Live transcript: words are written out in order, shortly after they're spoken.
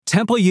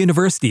Temple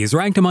University is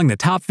ranked among the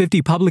top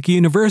 50 public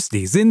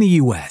universities in the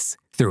U.S.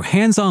 Through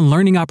hands-on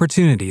learning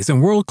opportunities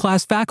and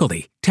world-class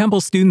faculty,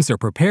 Temple students are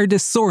prepared to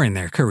soar in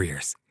their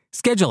careers.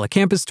 Schedule a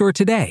campus tour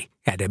today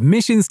at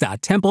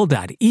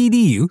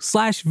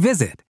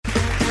admissions.temple.edu/visit.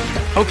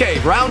 Okay,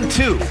 round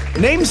two.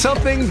 Name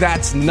something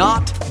that's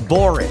not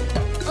boring.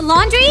 A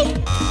laundry?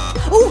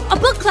 Ooh, a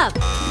book club.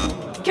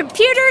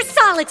 Computer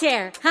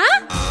solitaire,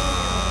 huh?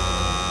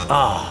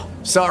 Ah,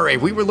 sorry,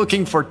 we were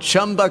looking for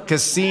Chumba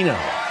Casino.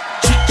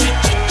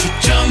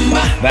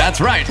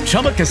 That's right,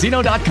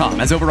 ChumbaCasino.com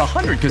has over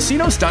 100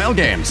 casino-style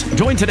games.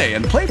 Join today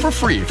and play for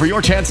free for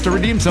your chance to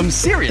redeem some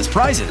serious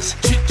prizes.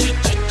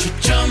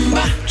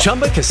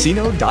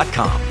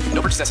 ChumbaCasino.com.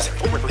 No purchase necessary.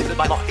 Void where prohibited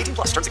by law. 18+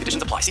 terms and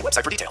conditions apply. See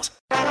website for details.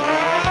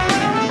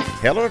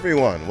 Hello,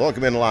 everyone.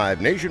 Welcome in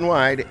live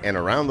nationwide and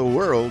around the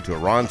world to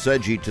Ron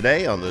Seggi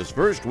today on this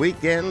first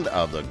weekend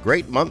of the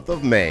great month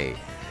of May.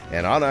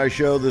 And on our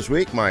show this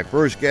week, my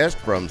first guest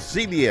from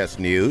CBS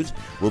News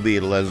will be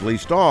Leslie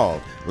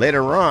Stahl.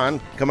 Later on,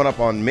 coming up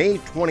on May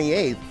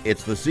 28th,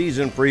 it's the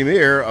season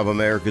premiere of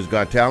America's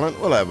Got Talent.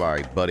 We'll have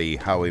our buddy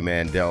Howie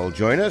Mandel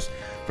join us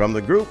from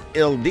the group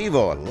Il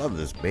Divo. I love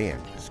this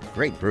band. It's a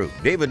great group.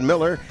 David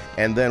Miller,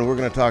 and then we're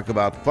going to talk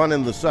about Fun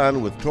in the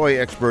Sun with toy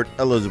expert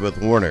Elizabeth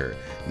Warner.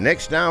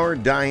 Next hour,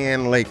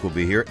 Diane Lake will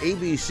be here.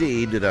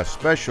 ABC did a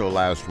special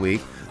last week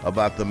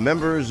about the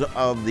members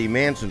of the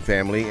Manson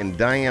family, and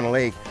Diane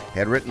Lake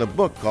had written a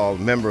book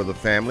called Member of the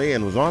Family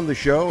and was on the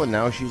show, and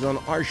now she's on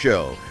our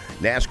show.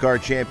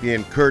 NASCAR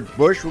champion Kurt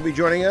Busch will be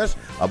joining us,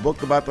 a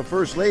book about the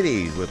First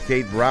Ladies with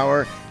Kate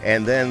Brower,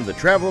 and then the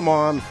travel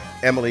mom,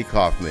 Emily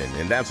Kaufman.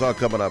 And that's all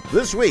coming up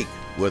this week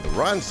with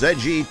Ron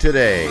Seggi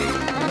Today.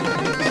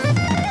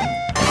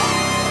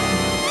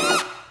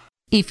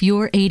 If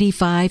you're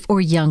 85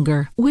 or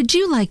younger, would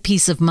you like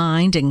peace of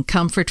mind and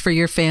comfort for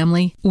your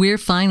family? We're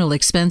Final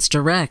Expense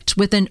Direct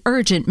with an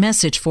urgent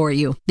message for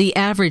you. The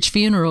average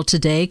funeral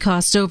today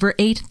costs over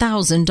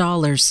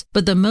 $8,000,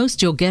 but the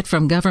most you'll get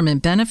from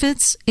government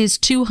benefits is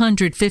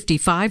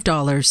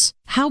 $255.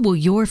 How will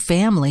your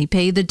family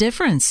pay the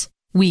difference?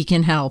 We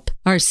can help.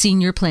 Our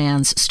senior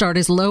plans start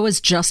as low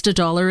as just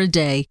 $1 a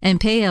day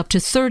and pay up to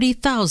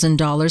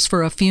 $30,000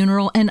 for a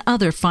funeral and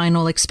other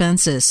final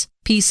expenses.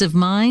 Peace of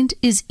mind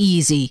is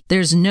easy.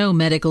 There's no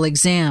medical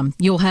exam.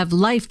 You'll have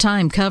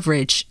lifetime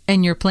coverage,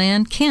 and your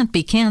plan can't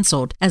be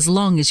canceled as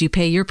long as you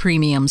pay your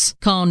premiums.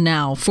 Call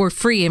now for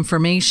free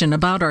information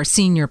about our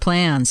senior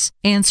plans.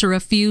 Answer a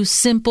few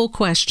simple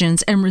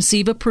questions and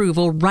receive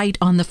approval right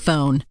on the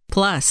phone.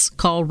 Plus,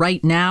 call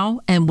right now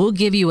and we'll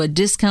give you a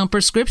discount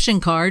prescription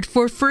card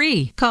for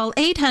free. Call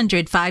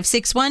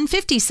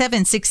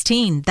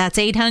 800-561-5716. That's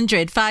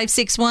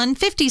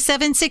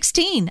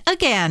 800-561-5716.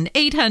 Again,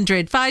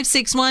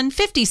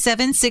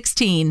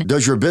 800-561-5716.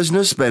 Does your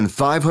business spend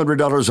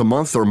 $500 a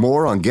month or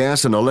more on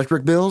gas and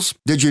electric bills?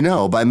 Did you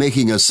know by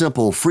making a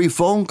simple free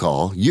phone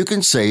call, you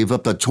can save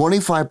up to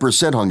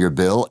 25% on your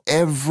bill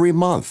every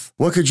month?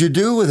 What could you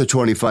do with a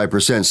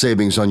 25%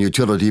 savings on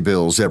utility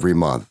bills every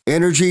month?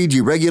 Energy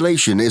deregulation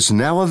is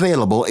now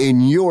available in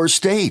your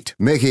state.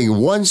 Making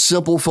one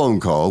simple phone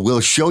call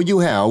will show you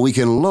how we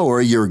can lower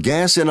your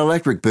gas and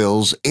electric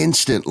bills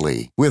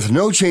instantly, with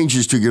no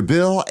changes to your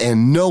bill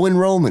and no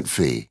enrollment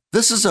fee.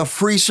 This is a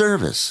free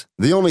service.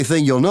 The only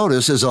thing you'll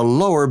notice is a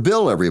lower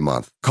bill every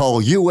month.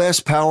 Call U.S.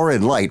 Power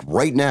and Light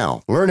right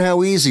now. Learn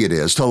how easy it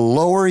is to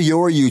lower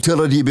your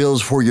utility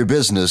bills for your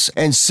business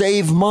and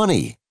save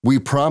money. We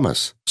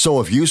promise.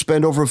 So if you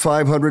spend over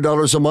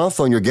 $500 a month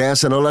on your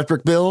gas and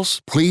electric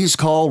bills, please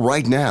call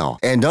right now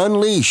and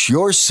unleash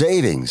your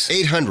savings.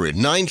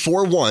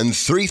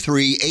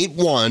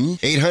 800-941-3381.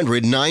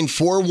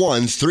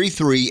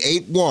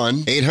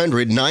 800-941-3381.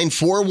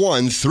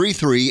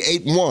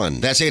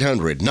 800-941-3381. That's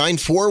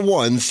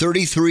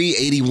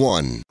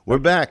 800-941-3381. We're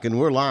back and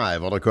we're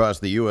live all across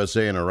the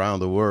USA and around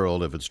the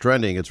world. If it's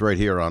trending, it's right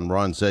here on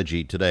Ron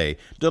Seggi Today.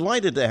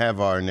 Delighted to have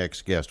our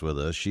next guest with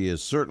us. She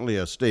is certainly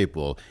a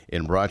staple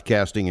in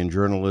broadcasting and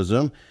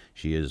journalism.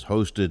 She has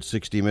hosted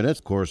 60 Minutes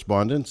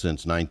correspondent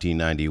since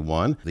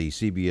 1991, the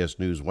CBS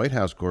News White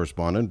House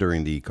correspondent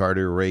during the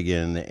Carter,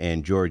 Reagan,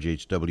 and George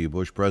H.W.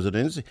 Bush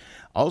presidency.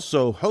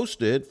 Also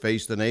hosted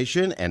Face the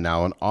Nation, and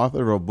now an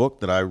author of a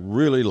book that I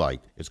really like.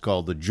 It's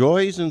called The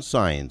Joys and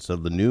Science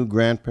of the New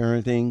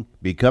Grandparenting,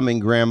 Becoming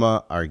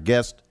Grandma. Our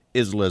guest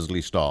is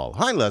Leslie Stahl.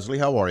 Hi, Leslie.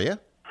 How are you?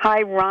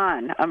 Hi,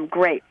 Ron. I'm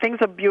great. Things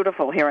are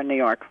beautiful here in New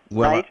York,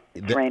 right?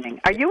 It's raining.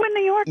 Are you in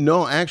New York?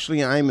 No,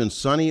 actually, I'm in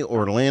sunny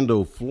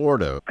Orlando,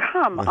 Florida.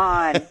 Come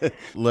on.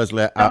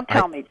 Leslie, Don't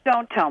tell me.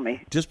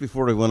 Just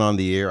before we went on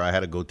the air, I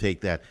had to go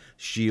take that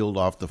shield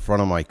off the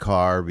front of my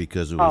car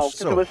because it was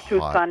so hot. It was too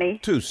sunny?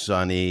 Too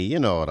sunny. You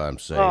know what I'm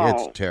saying. Oh.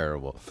 It's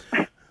terrible.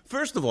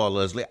 First of all,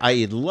 Leslie,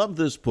 I love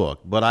this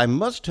book, but I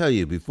must tell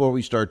you before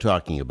we start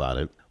talking about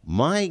it,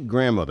 my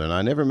grandmother, and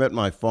I never met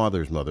my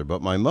father's mother,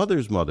 but my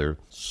mother's mother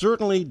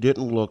certainly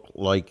didn't look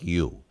like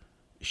you.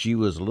 She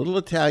was a little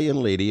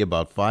Italian lady,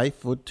 about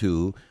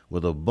 5'2",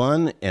 with a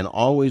bun and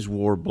always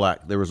wore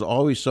black. There was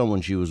always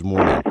someone she was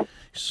mourning.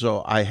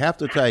 So I have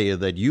to tell you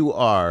that you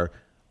are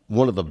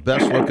one of the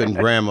best-looking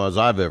grandmas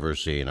I've ever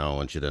seen, I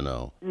want you to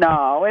know.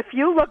 No, if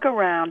you look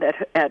around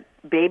at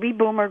baby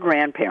boomer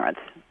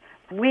grandparents,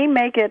 we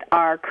make it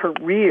our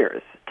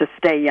careers to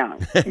stay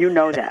young. You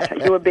know that. Are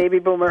you a baby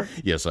boomer?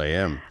 Yes, I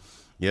am.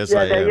 Yes, Yeah,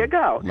 I am. there you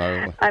go.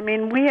 No. I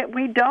mean,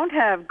 we don't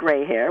have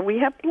gray hair. We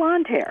have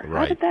blonde hair.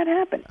 Right. How did that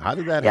happen? How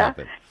did that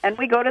happen? And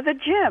we go to the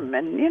gym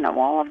and,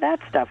 all of that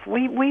stuff.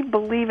 We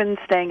believe in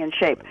staying in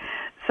shape.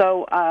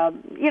 So,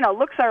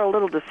 looks are a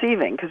little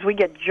deceiving because we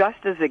get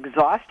just as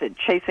exhausted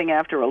chasing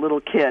after a little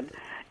kid,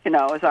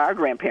 as our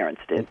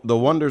grandparents did. The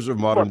wonders of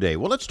modern day.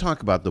 Well, let's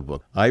talk about the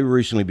book. I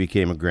recently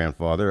became a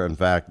grandfather. In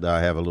fact,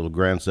 I have a little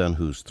grandson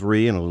who's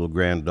 3 and a little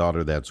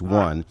granddaughter that's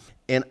 1.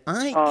 And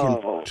I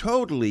can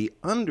totally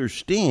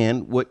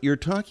understand what you're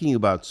talking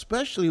about,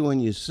 especially when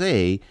you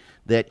say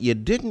that you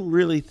didn't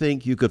really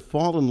think you could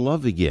fall in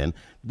love again.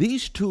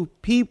 These two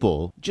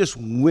people just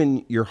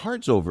win your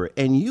hearts over,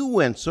 and you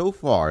went so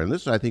far, and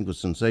this I think was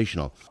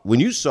sensational.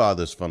 When you saw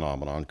this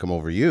phenomenon come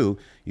over you,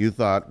 you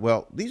thought,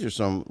 well, these are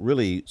some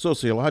really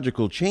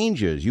sociological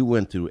changes. You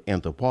went to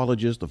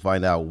anthropologists to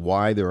find out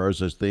why there are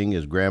such things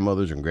as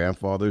grandmothers and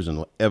grandfathers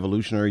in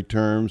evolutionary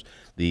terms,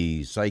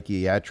 the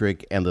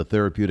psychiatric and the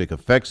therapeutic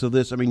effects of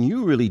this. I mean,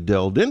 you really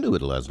delved into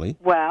it, Leslie.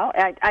 Well,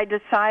 I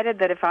decided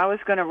that if I was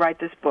going to write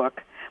this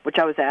book, which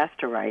I was asked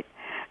to write,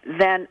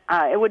 then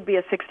it would be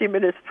a 60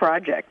 minutes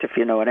project, if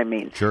you know what I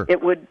mean. Sure.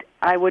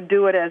 I would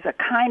do it as a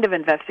kind of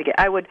investigation.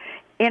 I would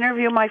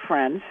interview my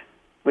friends,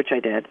 which I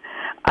did.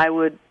 I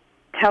would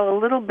tell a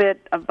little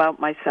bit about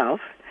myself,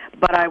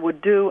 but I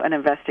would do an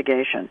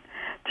investigation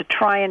to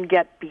try and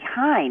get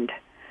behind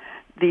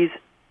these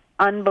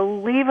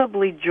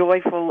unbelievably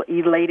joyful,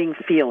 elating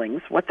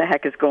feelings. What the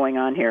heck is going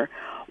on here?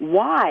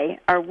 Why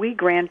are we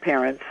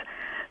grandparents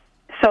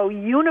so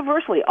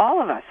universally,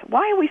 all of us,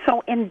 why are we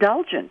so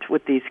indulgent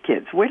with these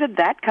kids? Where did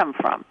that come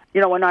from?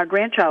 When our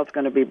grandchild's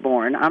going to be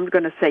born, I'm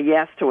going to say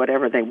yes to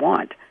whatever they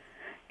want.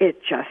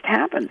 It just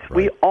happens. Right.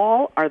 We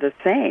all are the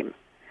same.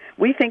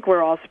 We think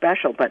we're all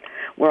special, but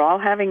we're all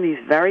having these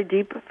very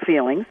deep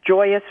feelings,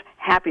 joyous,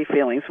 happy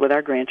feelings with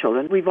our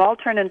grandchildren. We've all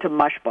turned into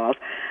mushballs.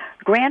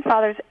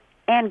 Grandfathers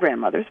and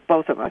grandmothers,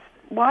 both of us.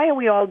 Why are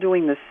we all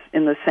doing this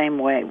in the same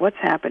way? What's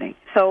happening?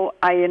 So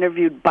I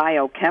interviewed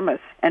biochemists,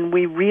 and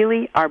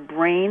our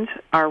brains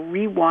are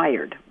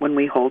rewired when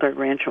we hold our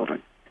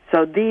grandchildren.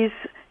 So these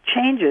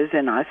changes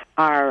in us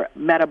are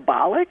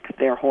metabolic,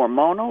 they're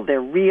hormonal,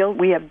 they're real.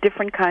 We have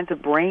different kinds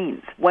of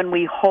brains when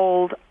we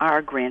hold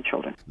our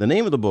grandchildren. The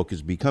name of the book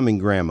is Becoming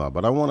Grandma,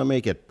 but I want to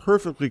make it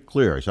perfectly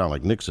clear, I sound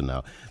like Nixon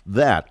now,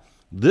 that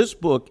this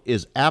book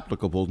is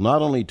applicable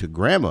not only to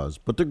grandmas,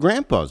 but to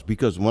grandpas,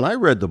 because when I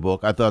read the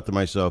book, I thought to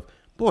myself,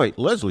 boy,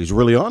 Leslie's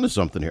really onto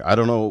something here. I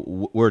don't know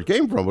where it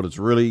came from, but it's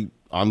really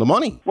on the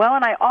money. Well,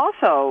 and I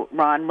also,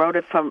 Ron, wrote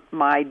it from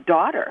my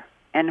daughter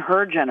and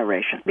her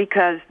generation,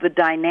 because the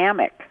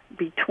dynamic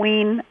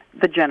between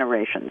the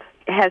generations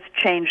has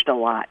changed a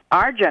lot.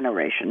 Our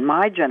generation,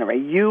 my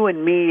generation, you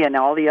and me and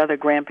all the other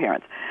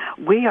grandparents,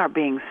 we are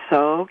being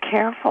so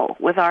careful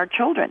with our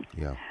children.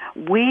 Yeah.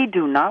 We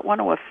do not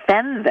want to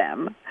offend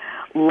them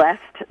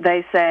lest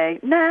they say,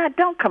 nah,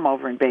 don't come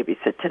over and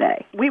babysit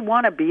today. We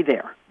want to be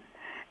there,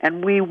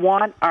 and we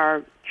want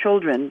our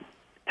children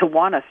to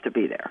want us to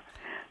be there.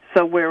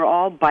 So we're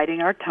all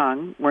biting our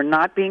tongue. We're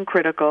not being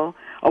critical.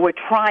 Or we're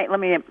trying, let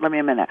me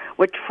amend that.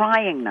 We're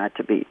trying not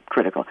to be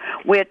critical.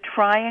 We're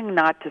trying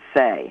not to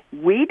say,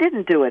 we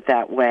didn't do it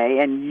that way,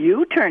 and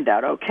you turned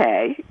out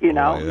okay. You're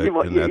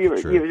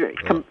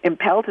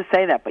impelled to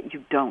say that, but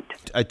you don't.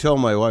 I tell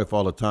my wife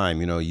all the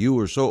time, you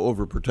were so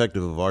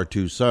overprotective of our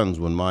 2 sons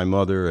when my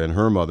mother and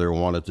her mother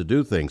wanted to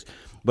do things.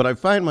 But I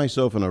find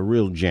myself in a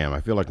real jam. I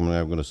feel like I'm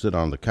going to sit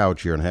on the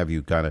couch here and have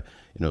you kind of,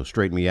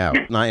 straighten me out.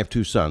 And I have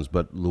 2 sons,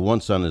 but the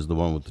one son is the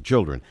one with the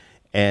children.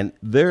 And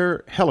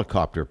they're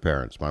helicopter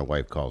parents, my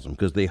wife calls them,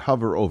 because they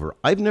hover over.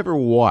 I've never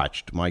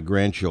watched my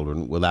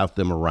grandchildren without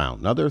them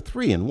around. Now, they're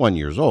 3 and 1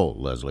 years old,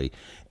 Leslie,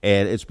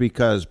 and it's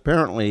because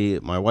apparently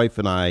my wife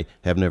and I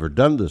have never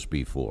done this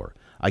before.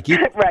 I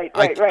keep right.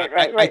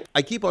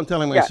 I keep on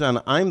telling my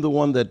son, I'm the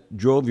one that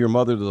drove your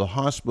mother to the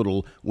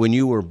hospital when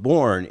you were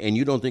born, and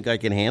you don't think I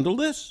can handle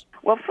this?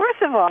 Well,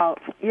 first of all,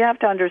 you have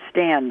to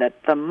understand that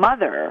the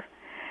mother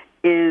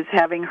is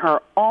having her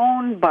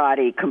own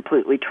body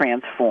completely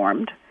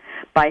transformed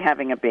by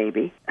having a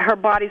baby. Her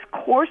body's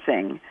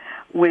coursing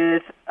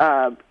with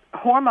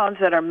hormones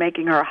that are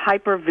making her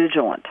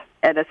hypervigilant.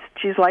 And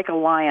she's like a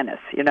lioness,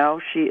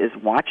 She is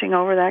watching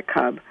over that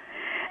cub.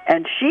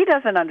 And she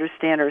doesn't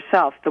understand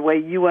herself the way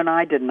you and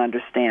I didn't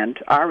understand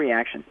our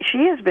reaction.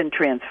 She has been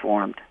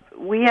transformed.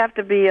 We have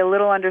to be a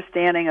little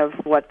understanding of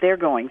what they're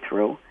going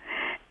through.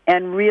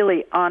 And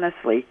really,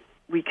 honestly,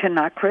 we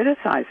cannot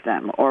criticize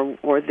them,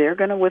 or they're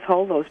going to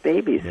withhold those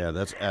babies. Yeah,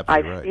 that's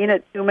absolutely right. I've seen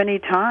it too many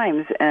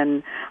times,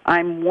 and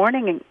I'm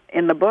warning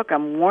in the book,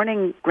 I'm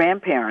warning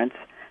grandparents,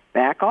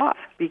 back off,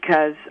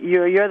 because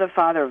you're the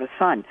father of a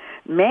son.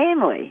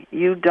 Mainly,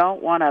 you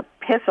don't want to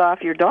piss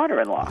off your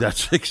daughter-in-law.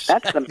 That's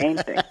the main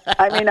thing.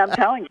 I mean, I'm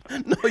telling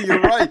you. No, you're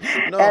right.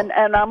 No.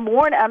 And I'm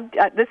warned.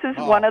 This is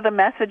one of the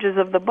messages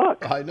of the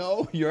book. I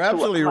know. You're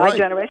absolutely My right.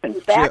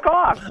 generation. Back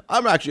off.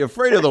 I'm actually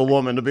afraid of the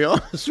woman, to be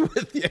honest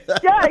with you.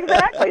 Yeah,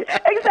 exactly.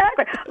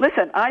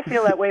 Listen, I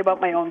feel that way about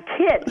my own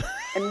kid,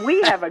 and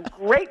we have a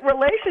great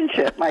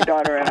relationship, my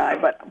daughter and I,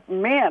 but,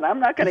 man, I'm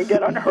not going to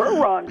get on her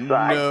wrong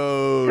side.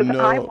 No. Because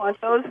I want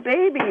those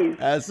babies.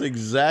 That's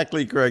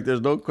exactly correct.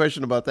 There's no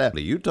question about that.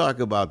 You talk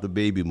about the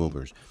baby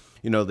boomers.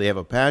 You know, they have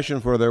a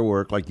passion for their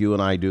work like you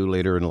and I do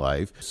later in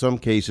life. Some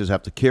cases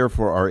have to care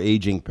for our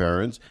aging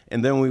parents,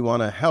 and then we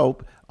want to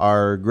help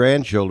our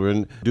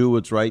grandchildren do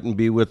what's right and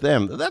be with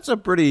them. That's a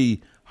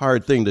pretty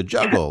hard thing to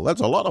juggle.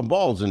 That's a lot of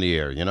balls in the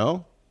air, you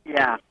know?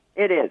 Yeah,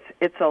 it is.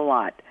 It's a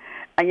lot.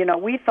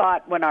 We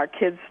thought when our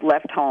kids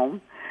left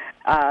home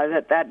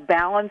that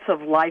balance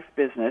of life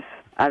business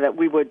that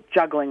we were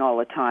juggling all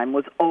the time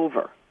was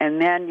over.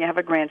 And then you have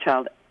a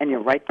grandchild, and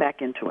you're right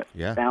back into it.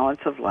 Yeah. Balance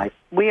of life.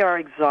 We are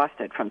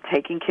exhausted from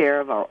taking care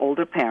of our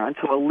older parents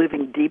who are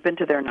living deep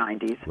into their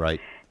 90s.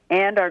 Right.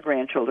 And our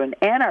grandchildren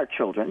and our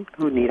children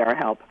who need our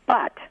help.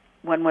 But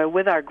when we're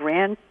with our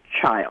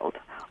grandchild,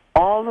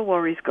 all the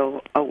worries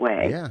go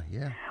away.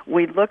 Yeah.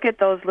 We look at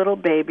those little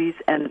babies,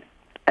 and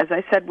as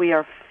I said, we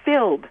are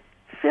filled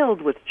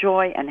with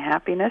joy and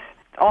happiness.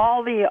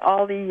 All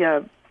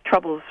the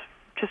troubles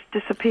just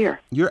disappear.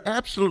 You're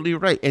absolutely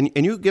right. And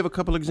you give a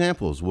couple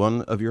examples.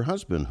 One of your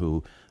husband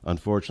who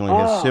unfortunately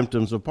has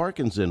symptoms of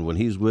Parkinson when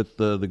he's with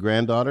the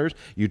granddaughters.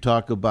 You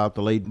talk about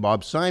the late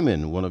Bob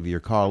Simon, one of your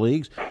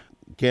colleagues.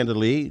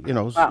 Candidly,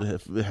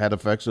 had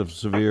effects of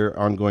severe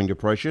ongoing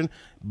depression,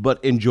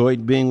 but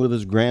enjoyed being with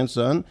his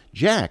grandson,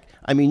 Jack.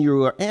 I mean,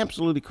 you are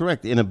absolutely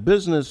correct. In a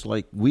business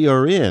like we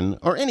are in,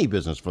 or any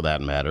business for that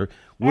matter.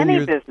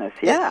 Any business,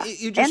 yeah.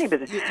 Any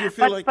business. You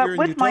feel like but you're in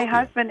with utopia. my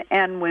husband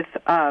and with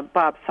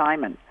Bob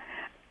Simon,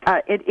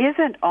 it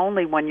isn't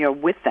only when you're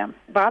with them.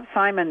 Bob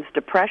Simon's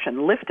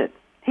depression lifted.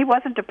 He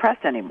wasn't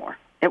depressed anymore.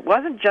 It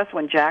wasn't just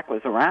when Jack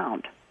was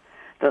around,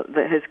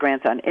 his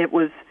grandson.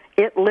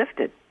 It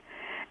lifted.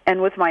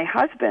 And with my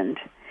husband,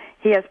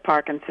 he has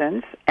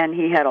Parkinson's, and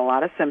he had a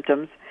lot of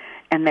symptoms,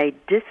 and they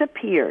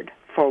disappeared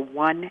for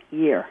 1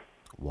 year.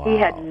 Wow. He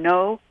had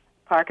no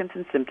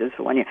Parkinson's symptoms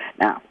for 1 year.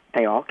 Now,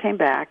 they all came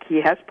back. He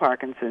has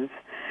Parkinson's,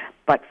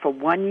 but for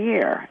 1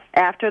 year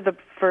after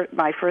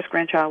my first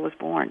grandchild was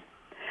born.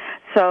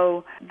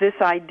 So this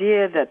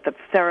idea that the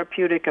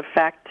therapeutic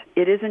effect,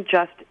 it isn't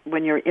just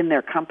when you're in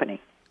their company.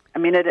 I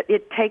mean,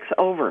 it takes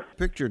over.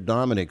 Picture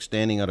Dominic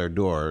standing at our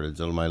door, it's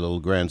my little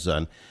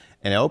grandson,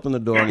 and I open the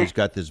door, and he's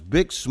got this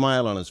big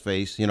smile on his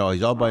face. You know,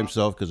 he's all by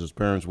himself because his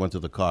parents went to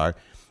the car.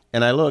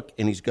 And I look,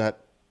 and he's got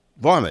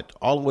vomit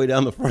all the way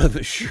down the front of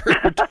his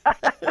shirt.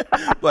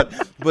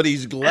 but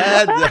he's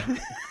glad that,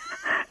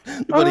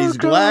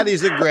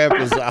 he's at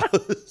Grandpa's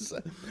house.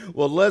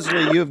 Well,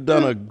 Leslie, you've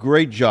done a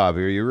great job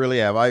here. You really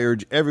have. I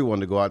urge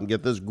everyone to go out and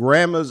get this,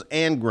 grandmas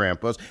and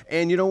grandpas.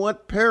 And you know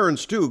what?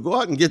 Parents, too. Go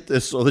out and get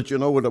this so that you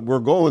know what we're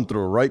going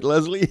through. Right,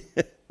 Leslie?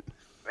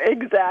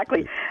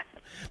 Exactly.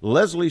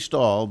 Leslie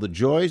Stahl, The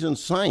Joys and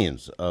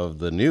Science of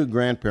the New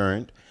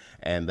Grandparent,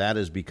 and that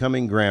is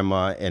Becoming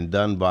Grandma, and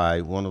done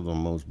by one of the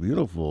most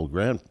beautiful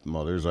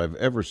grandmothers I've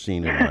ever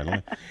seen in my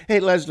life.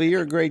 Hey, Leslie,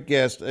 you're a great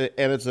guest,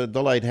 and it's a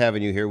delight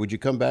having you here. Would you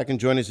come back and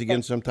join us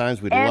again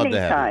sometimes? We'd love to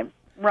have you. Anytime.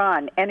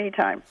 Ron,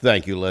 anytime.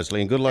 Thank you,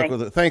 Leslie, and good luck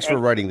with it. Thanks for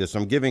writing this.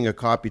 I'm giving a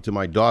copy to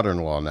my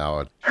daughter-in-law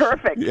now.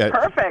 Perfect,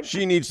 perfect.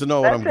 She needs to know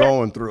what I'm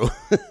going through.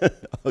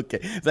 Okay,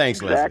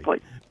 thanks, Leslie.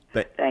 Exactly.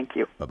 Thank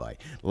you. Bye-bye.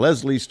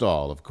 Leslie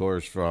Stahl, of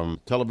course,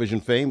 from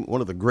television fame, one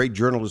of the great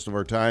journalists of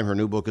our time. Her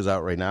new book is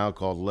out right now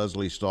called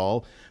Leslie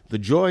Stahl, The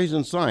Joys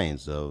and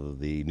Science of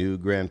the New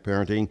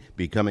Grandparenting,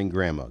 Becoming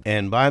Grandma.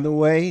 And by the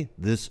way,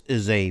 this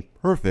is a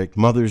perfect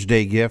Mother's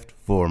Day gift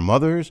for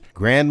mothers,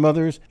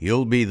 grandmothers.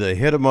 You'll be the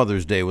hit of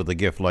Mother's Day with a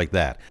gift like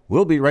that.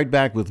 We'll be right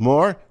back with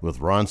more with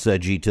Ron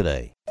Seggi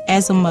today.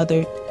 As a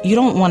mother, you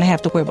don't want to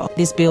have to worry about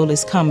this bill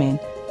is coming,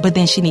 but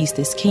then she needs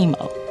this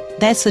chemo.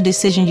 That's a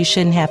decision you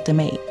shouldn't have to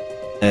make.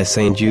 At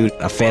St. Jude,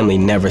 a family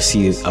never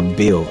sees a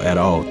bill at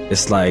all.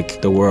 It's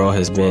like the world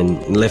has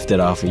been lifted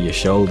off of your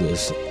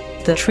shoulders.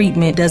 The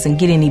treatment doesn't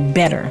get any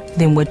better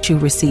than what you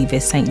receive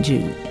at St.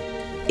 Jude.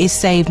 It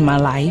saved my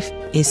life.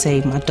 It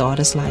saved my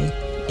daughter's life.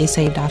 It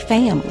saved our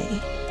family.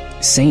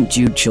 St.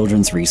 Jude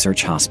Children's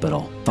Research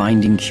Hospital.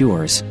 Finding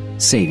cures.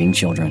 Saving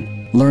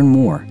children. Learn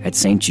more at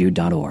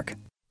stjude.org.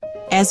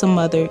 As a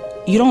mother,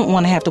 you don't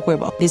want to have to worry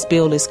about this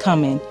bill is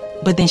coming,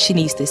 but then she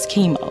needs this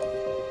chemo.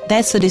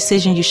 That's a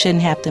decision you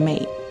shouldn't have to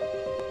make.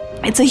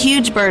 It's a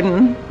huge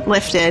burden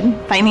lifted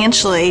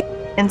financially,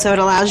 and so it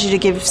allows you to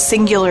give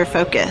singular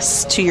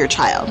focus to your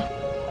child.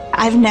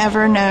 I've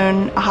never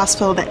known a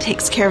hospital that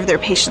takes care of their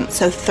patients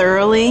so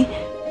thoroughly.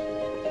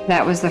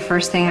 That was the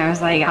first thing I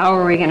was like, how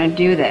are we going to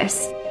do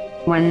this?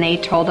 When they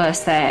told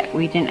us that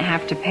we didn't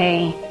have to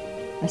pay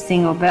a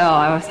single bill,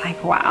 I was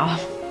like, wow.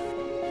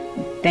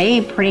 They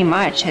pretty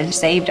much have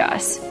saved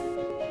us.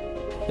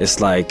 It's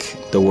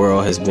like the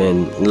world has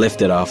been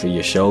lifted off of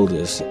your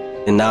shoulders.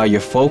 And now your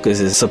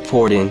focus is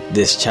supporting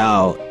this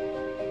child.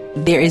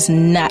 There is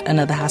not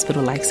another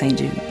hospital like St.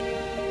 Jude.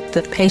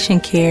 The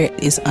patient care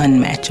is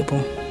unmatchable.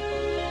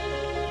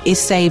 It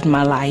saved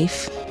my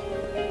life.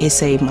 It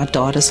saved my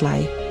daughter's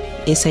life.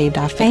 It saved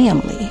our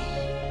family.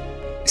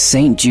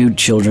 St. Jude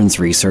Children's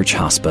Research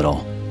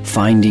Hospital.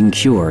 Finding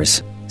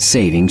cures,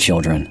 saving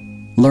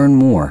children. Learn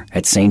more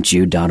at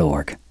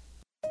stjude.org.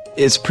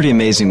 It's pretty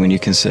amazing when you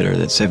consider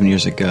that 7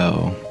 years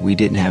ago, we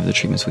didn't have the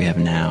treatments we have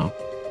now.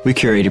 We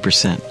cure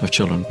 80% of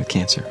children with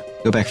cancer.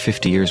 Go back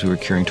 50 years, we were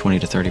curing 20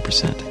 to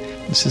 30%.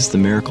 This is the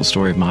miracle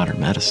story of modern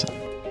medicine.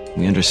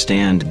 We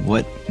understand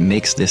what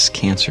makes this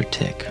cancer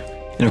tick.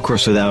 And of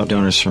course, without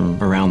donors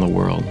from around the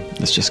world,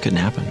 this just couldn't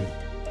happen.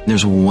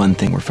 There's one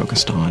thing we're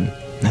focused on,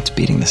 and that's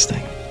beating this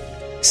thing.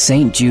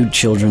 St. Jude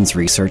Children's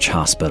Research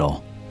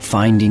Hospital.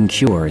 Finding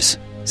cures,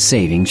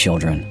 saving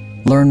children.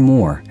 Learn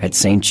more at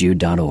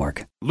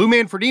stjude.org. Lou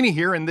Manfredini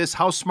here, and this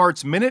House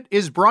Smarts Minute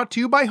is brought to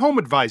you by Home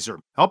Advisor,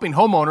 helping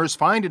homeowners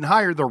find and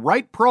hire the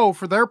right pro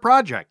for their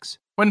projects.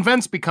 When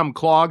vents become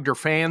clogged or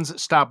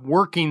fans stop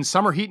working,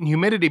 summer heat and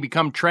humidity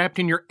become trapped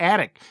in your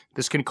attic.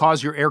 This can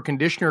cause your air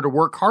conditioner to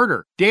work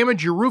harder,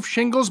 damage your roof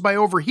shingles by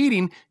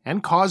overheating,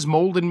 and cause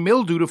mold and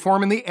mildew to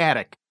form in the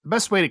attic. The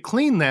best way to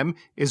clean them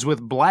is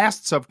with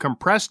blasts of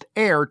compressed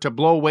air to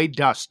blow away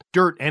dust,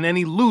 dirt, and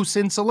any loose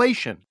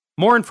insulation.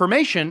 More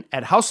information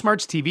at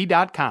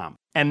HouseSmartsTV.com.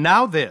 And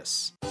now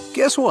this.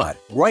 Guess what?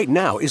 Right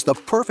now is the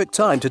perfect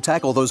time to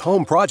tackle those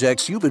home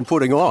projects you've been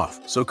putting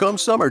off. So come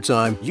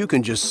summertime, you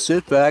can just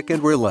sit back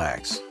and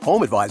relax.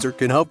 Home Advisor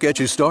can help get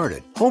you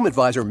started. Home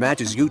Advisor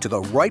matches you to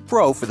the right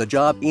pro for the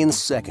job in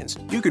seconds.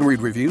 You can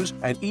read reviews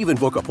and even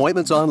book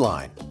appointments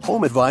online.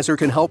 Home Advisor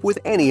can help with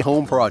any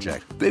home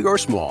project, big or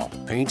small,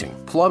 painting,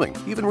 plumbing,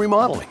 even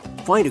remodeling.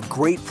 Find a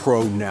great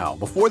pro now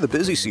before the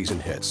busy season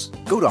hits.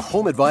 Go to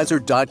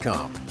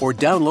homeadvisor.com or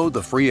download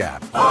the free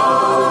app.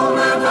 Home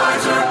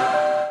Advisor.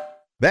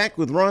 Back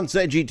with Ron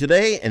Seggi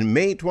today, and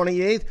May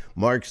 28th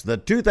marks the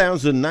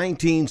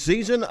 2019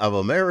 season of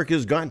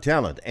America's Got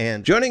Talent.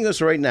 And joining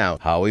us right now,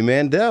 Howie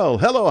Mandel.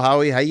 Hello,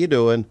 Howie. How you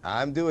doing?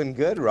 I'm doing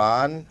good,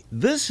 Ron.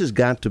 This has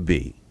got to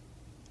be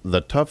the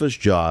toughest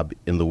job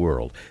in the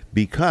world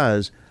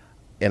because,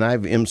 and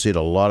I've emceed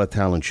a lot of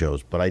talent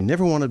shows, but I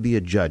never want to be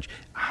a judge.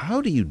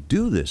 How do you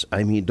do this?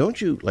 I mean,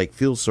 don't you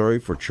feel sorry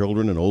for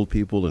children and old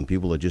people and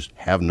people that just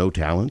have no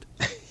talent?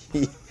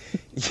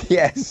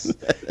 Yes.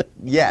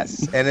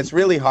 And it's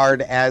really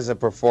hard as a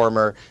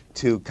performer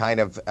to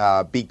kind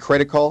of be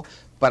critical,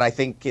 but I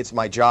think it's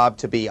my job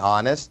to be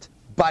honest.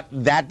 But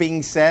that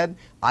being said,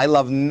 I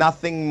love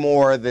nothing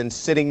more than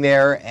sitting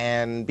there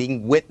and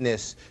being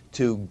witness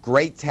to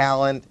great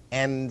talent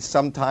and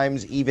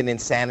sometimes even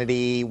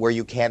insanity where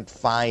you can't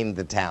find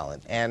the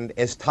talent. And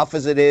as tough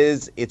as it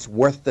is, it's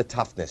worth the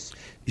toughness.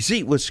 You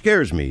see, what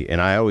scares me,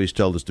 and I always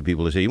tell this to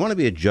people, they say, you want to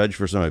be a judge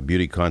for some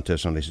beauty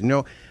contest? And they say,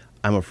 no,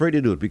 I'm afraid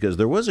to do it because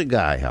there was a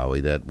guy,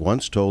 Howie, that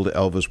once told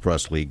Elvis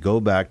Presley, go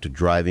back to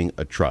driving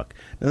a truck.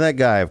 Now, that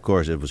guy, of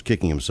course, it was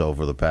kicking himself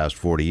for the past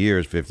 40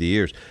 years, 50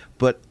 years.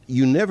 But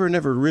you never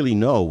really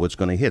know what's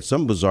going to hit.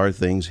 Some bizarre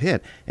things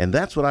hit. And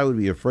that's what I would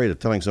be afraid of,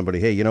 telling somebody,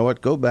 hey, you know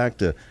what, go back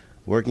to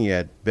working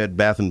at Bed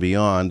Bath &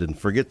 Beyond and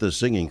forget the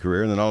singing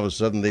career. And then all of a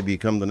sudden they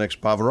become the next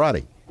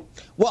Pavarotti.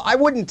 Well, I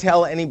wouldn't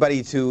tell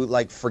anybody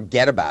to,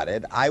 forget about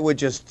it. I would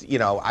just,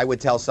 I would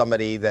tell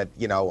somebody that,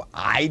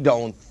 I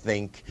don't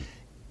think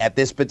at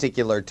this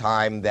particular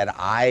time that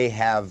I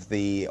have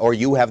or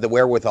you have the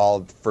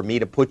wherewithal for me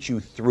to put you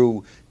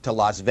through to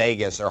Las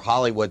Vegas or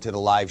Hollywood to the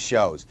live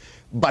shows.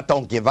 But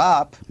don't give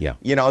up. Yeah.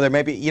 There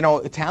may be,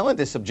 talent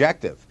is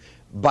subjective.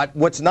 But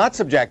what's not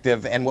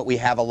subjective, and what we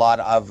have a lot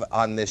of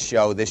on this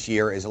show this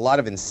year, is a lot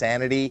of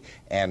insanity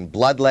and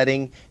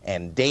bloodletting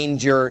and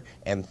danger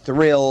and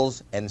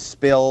thrills and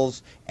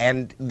spills.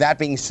 And that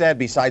being said,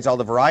 besides all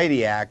the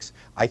variety acts,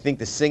 I think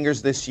the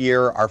singers this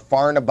year are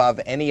far and above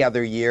any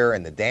other year,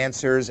 and the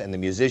dancers and the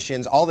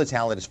musicians, all the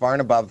talent is far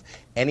and above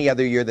any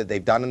other year that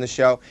they've done in the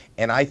show.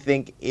 And I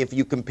think if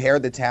you compare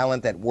the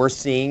talent that we're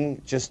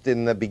seeing just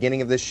in the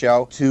beginning of this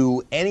show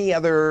to any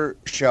other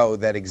show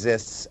that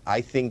exists,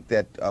 I think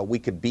that we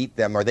could beat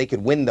them, or they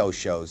could win those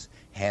shows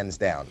hands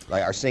down.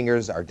 Like our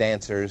singers, our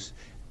dancers,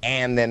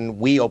 and then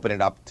we open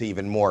it up to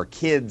even more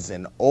kids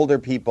and older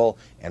people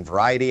and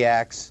variety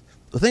acts.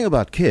 The thing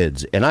about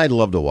kids, and I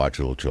love to watch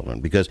little children,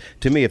 because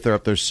to me, if they're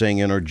up there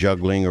singing or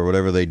juggling or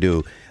whatever they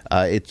do,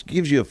 it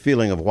gives you a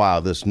feeling of, wow,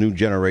 this new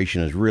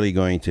generation is really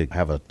going to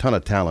have a ton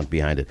of talent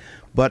behind it.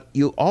 But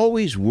you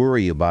always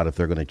worry about if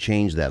they're going to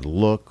change that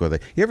look.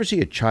 You ever see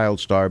a child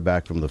star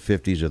back from the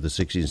 50s or the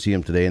 60s and see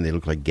them today and they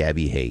look like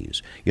Gabby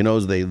Hayes? They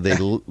lose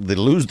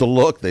the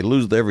look, they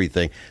lose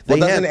everything.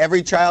 Doesn't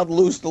every child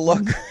lose the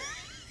look?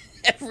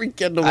 Every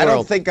kid in the world. I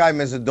don't think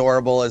I'm as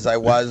adorable as I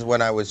was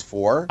when I was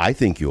 4. I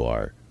think you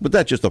are. But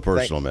that's just a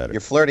personal matter.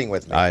 You're flirting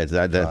with me. I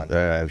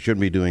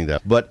shouldn't be doing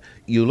that. But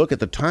you look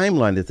at the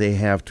timeline that they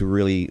have to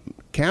really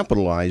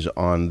capitalize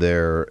on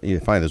their, you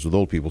find this with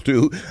old people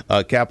too,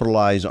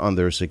 capitalize on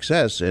their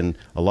success. And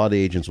a lot of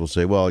agents will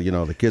say, well,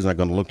 the kid's not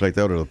going to look like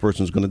that or the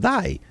person's going to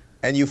die.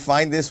 And you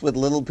find this with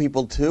little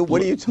people too?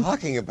 What are you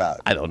talking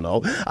about? I don't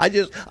know. I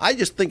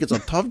just think it's a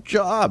tough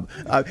job.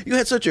 You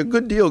had such a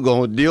good deal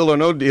going, deal or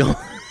no deal.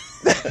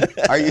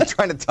 Are you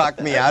trying to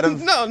talk me out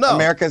of No.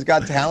 America's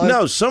Got Talent?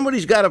 No,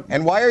 somebody's got to.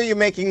 And why are you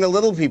making the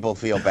little people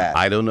feel bad?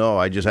 I don't know.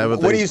 I just have a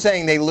thing. What are you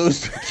saying? They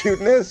lose their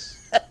cuteness?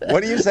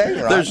 What are you saying,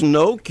 Ron? There's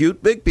no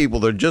cute big people.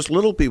 They're just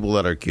little people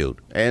that are cute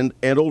and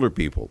older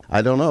people.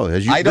 I don't know.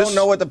 I don't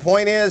know what the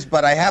point is,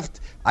 but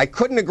I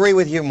couldn't agree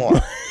with you more.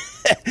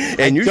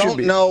 And I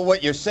don't know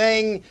what you're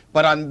saying,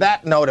 but on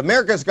that note,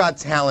 America's Got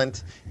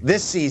Talent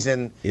this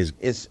season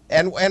is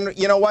and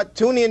you know what?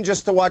 Tune in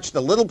just to watch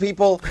the little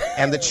people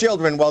and the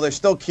children while they're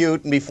still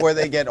cute and before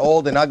they get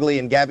old and ugly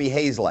and Gabby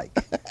Hayes like.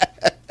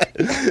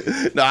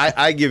 No,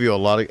 I give you a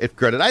lot of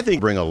credit. I think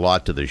bring a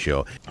lot to the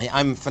show.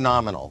 I'm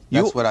phenomenal.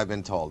 That's what I've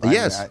been told.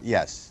 Yes.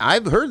 Yes.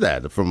 I've heard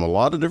that from a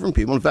lot of different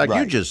people. In fact,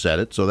 Right. you just said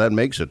it, so that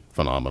makes it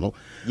phenomenal.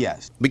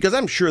 Yes. Because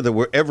I'm sure that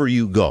wherever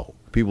you go,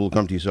 people will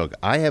come to you and say,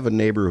 I have a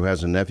neighbor who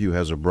has a nephew, who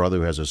has a brother,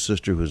 who has a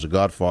sister, who's a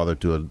godfather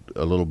to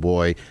a little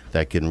boy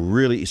that can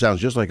really, he sounds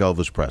just like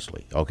Elvis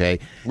Presley, okay?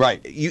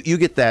 Right. You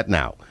get that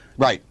now.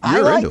 Right. I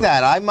like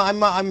that.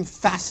 I'm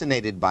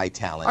fascinated by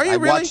talent. Are you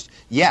really?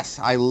 Yes,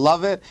 I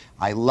love it.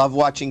 I love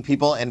watching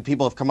people, and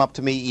people have come up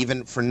to me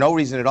even for no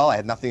reason at all. I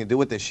had nothing to do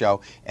with this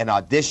show, and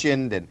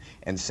auditioned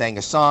and sang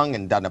a song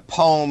and done a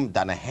poem,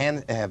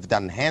 have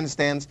done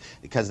handstands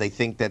because they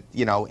think that,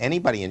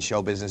 anybody in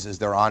show business is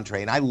their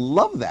entree, and I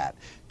love that.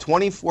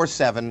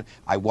 24/7,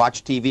 I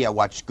watch TV. I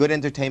watch good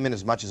entertainment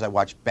as much as I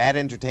watch bad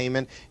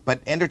entertainment,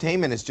 but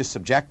entertainment is just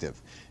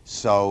subjective.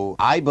 So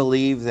I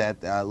believe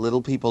that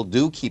little people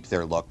do keep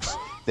their looks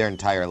their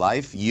entire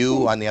life.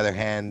 You, on the other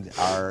hand,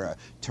 are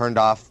turned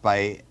off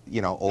by,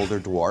 older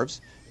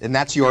dwarves. And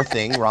that's your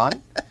thing,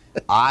 Ron.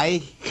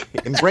 I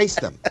embrace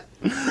them.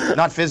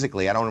 Not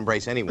physically. I don't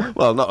embrace anyone.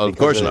 Well, no, of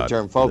course not.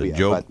 Germphobia.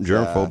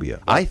 Germphobia.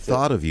 I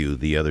thought of you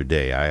the other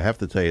day. I have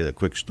to tell you a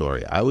quick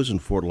story. I was in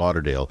Fort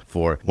Lauderdale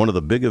for one of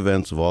the big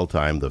events of all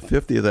time, the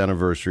 50th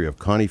anniversary of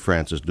Connie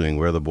Francis doing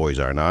Where the Boys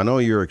Are. Now, I know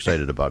you're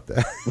excited about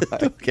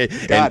that. Okay.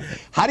 God,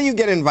 how do you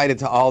get invited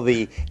to all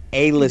the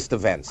A-list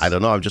events? I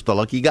don't know. I'm just a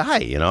lucky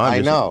guy,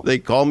 I know. They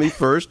call me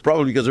first,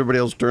 probably because everybody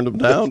else turned them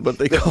down, but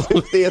they call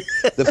me.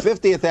 The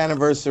 50th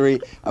anniversary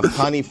of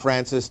Connie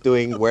Francis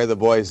doing Where the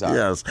Boys Are.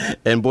 Yes.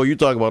 And boy, you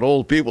talk about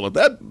old people at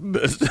that.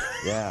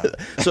 Yeah.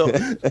 So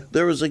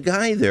there was a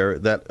guy there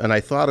and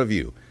I thought of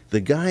you. The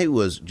guy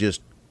was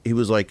he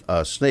was like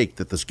a snake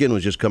that the skin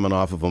was just coming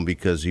off of him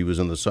because he was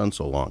in the sun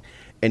so long.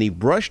 And he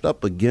brushed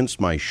up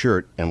against my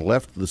shirt and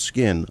left the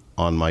skin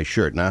on my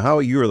shirt. Now,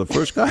 Howie, you were the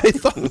first guy I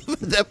thought of at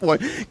that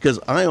point because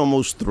I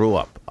almost threw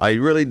up. I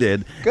really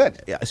did.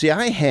 Good. See,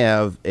 I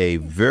have a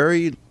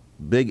very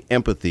big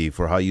empathy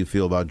for how you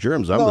feel about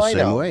germs. I'm the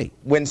same way.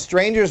 When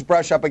strangers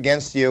brush up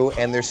against you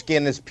and their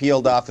skin is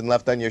peeled off and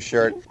left on your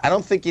shirt, I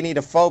don't think you need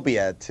a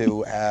phobia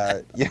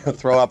to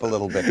throw up a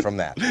little bit from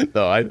that.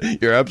 No,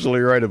 you're absolutely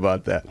right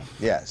about that.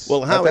 Yes.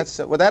 Well,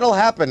 that'll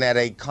happen at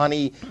a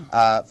Connie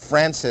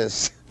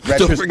Francis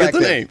retrospective. Don't forget the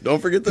name. Don't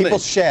forget the name.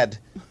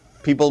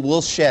 People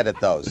will shed at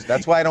those.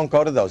 That's why I don't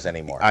go to those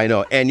anymore. I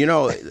know. And,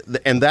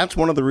 and that's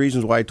one of the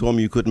reasons why I told them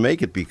you couldn't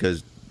make it,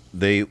 because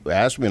they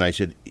asked me and I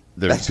said,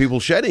 there's people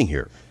shedding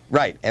here.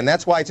 Right, and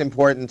that's why it's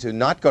important to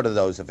not go to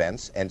those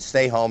events and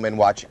stay home and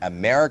watch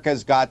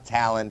America's Got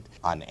Talent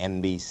on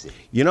NBC.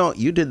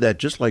 You did that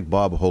just like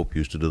Bob Hope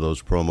used to do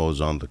those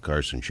promos on the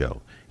Carson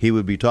Show. He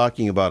would be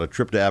talking about a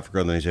trip to Africa,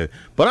 and then he'd say,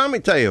 but let me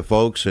tell you,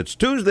 folks, it's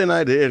Tuesday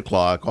night at 8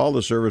 o'clock. All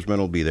the servicemen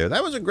will be there.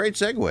 That was a great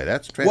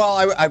segue.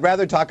 Well, I'd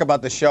rather talk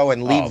about the show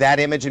and leave that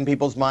image in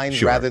people's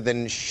minds rather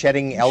than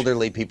shedding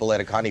elderly people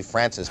at a Connie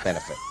Francis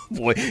benefit.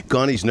 Boy,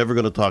 Connie's never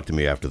going to talk to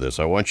me after this.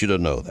 I want you to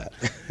know that.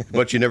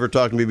 But you never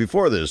talked to me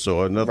before this,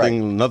 so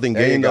nothing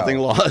gained, nothing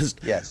lost.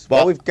 Yes.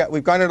 Well, we've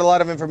garnered a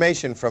lot of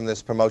information from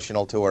this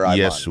promotional tour I'm on.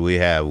 Yes, we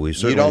have. We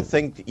certainly.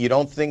 You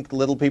don't think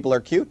little people are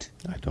cute?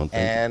 I don't think.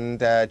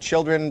 And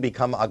children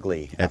become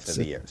ugly after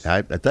the years.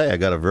 I tell you, I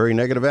got a very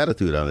negative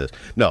attitude on this.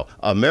 No,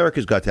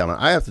 America's Got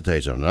Talent. I have to tell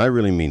you something, and I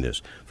really mean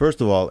this. First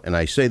of all, and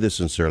I say this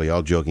sincerely,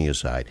 all joking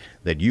aside,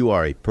 that you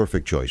are a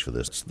perfect choice for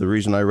this. It's the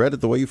reason I read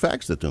it the way you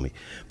faxed it to me.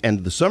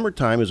 And the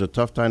summertime is a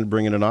tough time to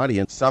bring in an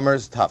audience.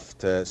 Summer's tough,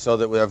 so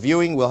that we're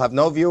viewing, we'll have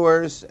no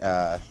viewers.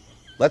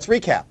 Let's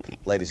recap,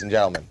 ladies and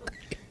gentlemen.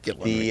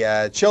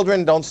 The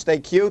children don't stay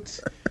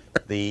cute.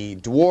 The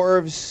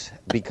dwarves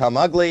become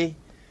ugly.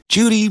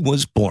 Judy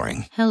was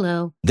boring.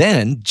 Hello.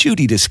 Then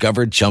Judy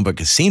discovered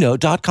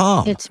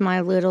ChumbaCasino.com. It's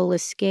my little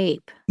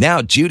escape.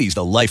 Now Judy's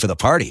the life of the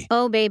party.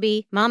 Oh,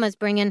 baby, mama's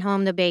bringing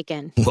home the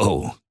bacon.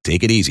 Whoa,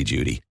 take it easy,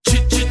 Judy.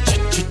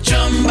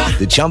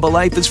 The Chumba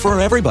life is for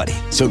everybody.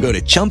 So go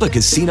to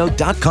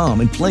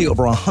ChumbaCasino.com and play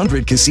over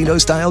 100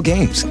 casino-style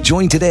games.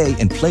 Join today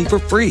and play for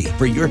free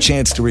for your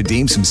chance to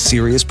redeem some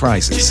serious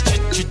prizes.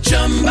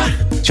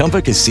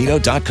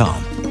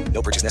 ChumbaCasino.com.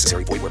 No purchase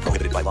necessary. Void where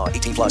prohibited by law.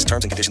 18+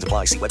 terms and conditions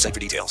apply. See website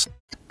for details.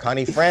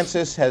 Connie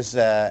Francis has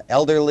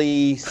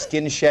elderly,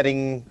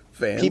 skin-shedding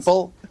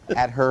people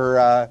at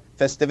her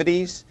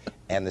festivities,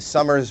 and the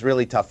summer is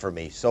really tough for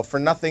me. So for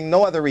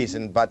no other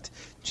reason but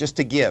just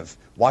to give,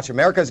 watch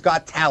America's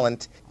Got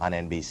Talent on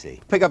NBC.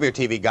 Pick up your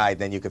TV guide,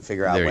 then you can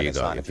figure out when it's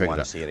on if you want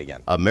to see it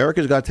again.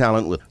 America's Got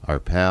Talent with our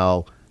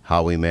pal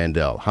Howie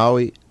Mandel.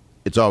 Howie,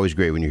 it's always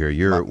great when you're here.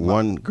 You're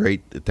one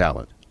great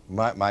talent.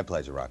 My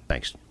pleasure, Ron.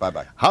 Thanks.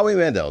 Bye-bye. Howie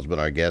Mandel's been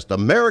our guest.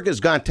 America's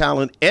Got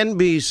Talent,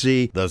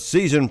 NBC, the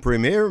season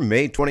premiere,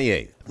 May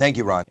 28th. Thank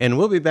you, Ron. And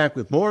we'll be back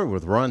with more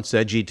with Ron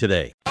Seggi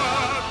today.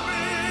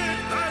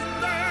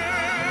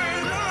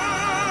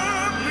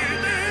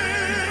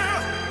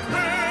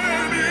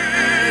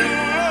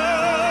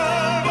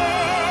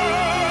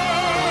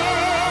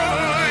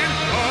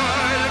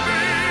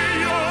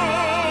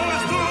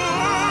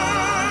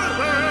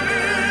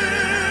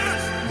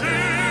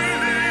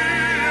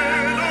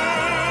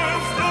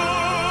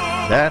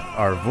 That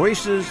are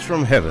voices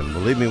from heaven.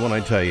 Believe me when I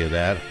tell you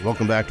that.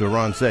 Welcome back to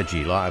Ron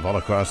Seggi, live all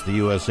across the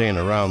USA and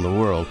around the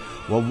world.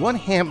 Well, what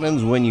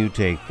happens when you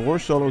take 4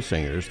 solo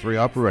singers, 3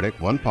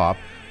 operatic, 1 pop,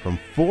 from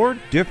 4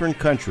 different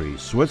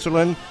countries,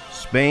 Switzerland,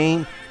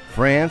 Spain,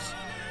 France,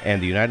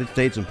 and the United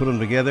States, and put them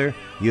together?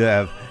 You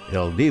have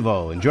El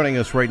Divo. And joining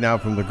us right now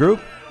from the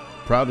group,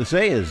 proud to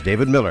say, is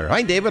David Miller.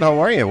 Hi, David. How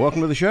are you?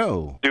 Welcome to the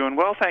show. Doing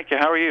well, thank you.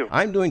 How are you?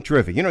 I'm doing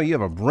terrific. You know, you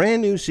have a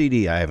brand new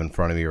CD I have in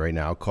front of me right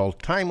now called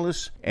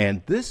Timeless,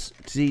 and this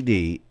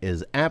CD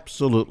is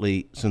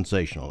absolutely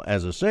sensational.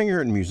 As a singer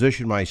and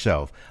musician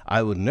myself,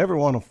 I would never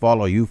want to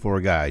follow you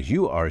 4 guys.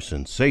 You are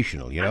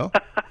sensational, you know?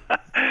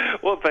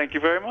 Well, thank you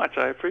very much.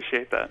 I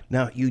appreciate that.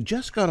 Now, you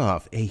just got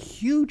off a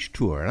huge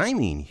tour, and I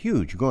mean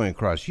huge, going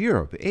across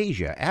Europe,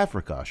 Asia,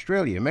 Africa,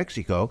 Australia,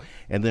 Mexico,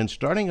 and then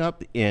starting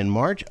up in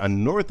March, a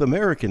North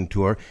American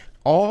tour,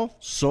 all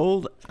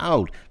sold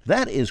out.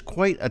 That is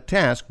quite a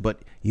task,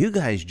 but you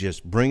guys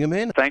just bring them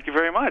in. Thank you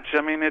very much.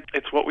 I mean,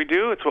 it's what we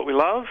do, it's what we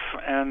love,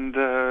 and,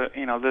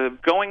 the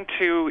going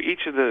to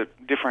each of the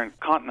different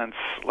continents,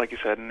 like you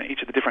said, and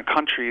each of the different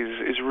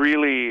countries is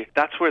really,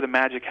 that's where the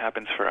magic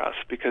happens for us,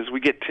 because we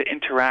get to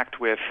interact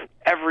with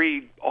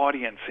every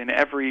audience in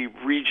every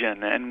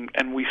region,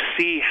 and we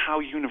see how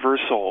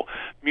universal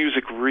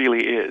music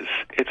really is.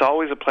 It's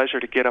always a pleasure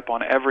to get up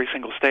on every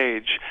single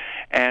stage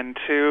and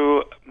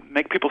to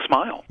make people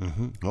smile.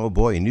 Mm-hmm. Oh,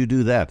 boy, and you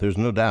do that, there's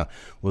no doubt.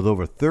 With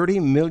over 30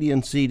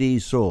 million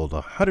CDs sold,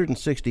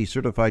 160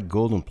 certified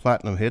gold and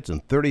platinum hits in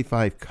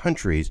 35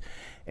 countries,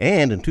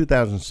 and in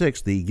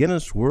 2006, the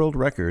Guinness World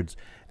Records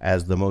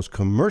as the most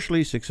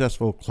commercially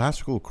successful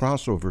classical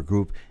crossover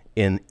group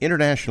in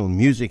international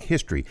music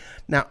history.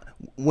 Now,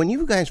 when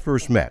you guys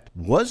first met,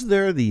 was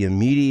there the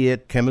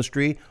immediate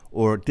chemistry,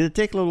 or did it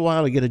take a little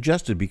while to get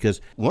adjusted?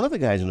 Because one of the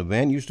guys in the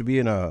band used to be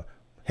in a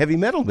heavy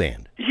metal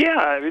band.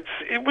 Yeah,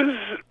 it was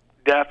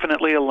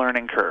definitely a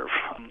learning curve.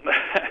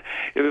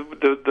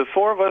 The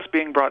 4 of us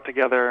being brought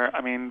together,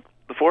 I mean,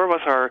 the 4 of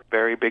us are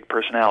very big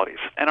personalities,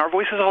 and our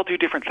voices all do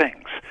different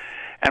things.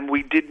 And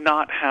we did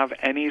not have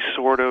any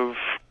sort of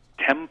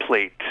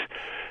template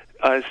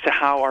as to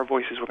how our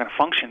voices were going to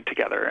function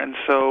together. And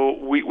so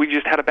we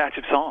just had a batch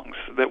of songs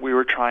that we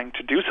were trying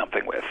to do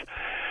something with.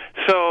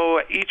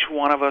 So each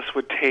one of us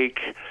would take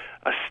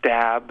a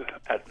stab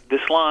at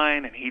this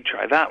line, and he'd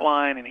try that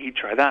line, and he'd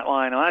try that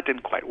line, and that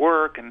didn't quite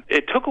work. And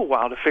it took a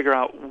while to figure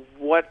out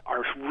what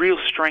our real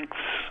strengths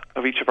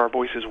of each of our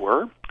voices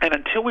were. And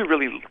until we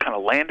really kind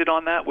of landed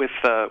on that with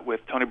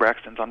Tony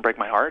Braxton's On Break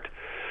My Heart,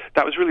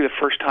 that was really the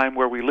first time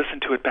where we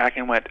listened to it back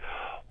and went,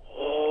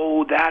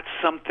 oh, that's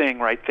something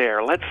right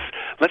there. Let's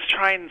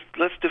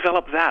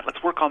develop that.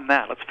 Let's work on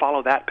that. Let's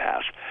follow that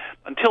path.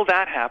 Until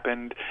that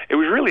happened, it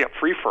was really a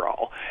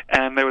free-for-all,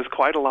 and there was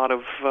quite a lot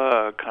of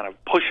kind of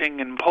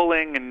pushing and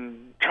pulling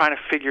and trying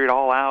to figure it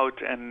all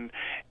out, and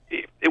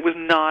it was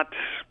not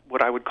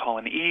what I would call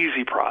an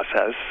easy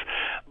process.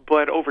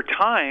 But over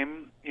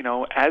time,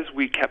 as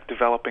we kept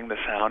developing the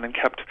sound and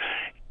kept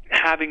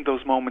having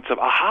those moments of,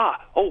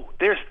 aha, oh,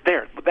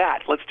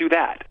 that, let's do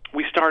that.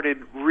 We started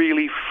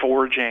really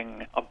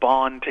forging a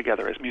bond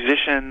together as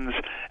musicians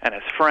and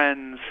as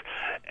friends.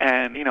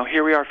 And,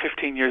 here we are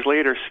 15 years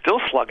later still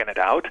slugging it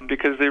out,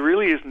 because there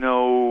really is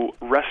no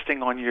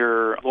resting on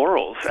your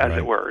laurels, as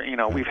it were.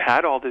 We've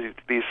had all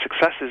these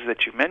successes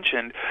that you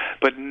mentioned,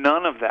 but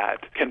none of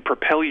that can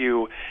propel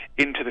you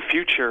into the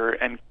future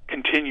and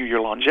continue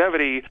your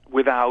longevity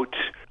without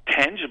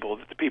tangible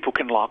that the people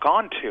can lock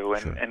on to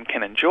and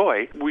can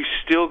enjoy. We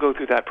still go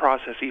through that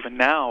process even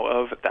now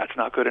of, that's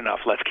not good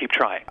enough, let's keep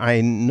trying.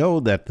 I know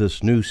that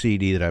this new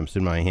CD that I'm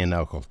in my hand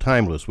now called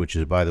Timeless, which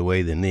is, by the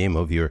way, the name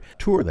of your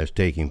tour that's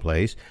taking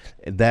place,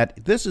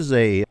 that this is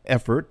a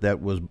effort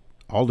that was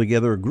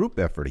altogether a group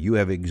effort. You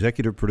have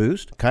executive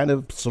produced, kind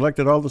of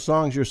selected all the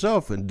songs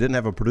yourself, and didn't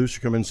have a producer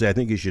come in and say, I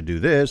think you should do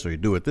this, or you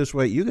do it this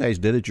way. You guys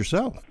did it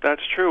yourself.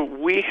 That's true.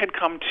 We had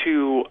come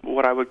to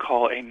what I would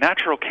call a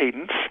natural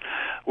cadence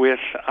with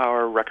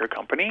our record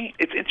company.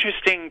 It's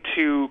interesting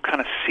to kind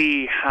of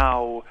see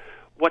how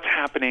what's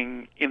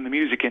happening in the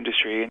music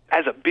industry.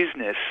 As a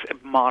business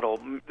model,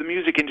 the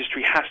music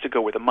industry has to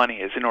go where the money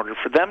is in order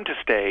for them to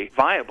stay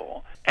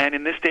viable. And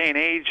in this day and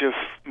age of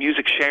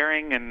music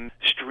sharing and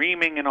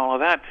streaming and all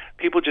of that,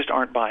 people just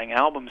aren't buying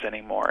albums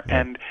anymore.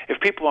 And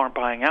if people aren't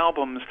buying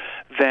albums,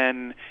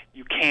 then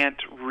you can't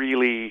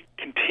really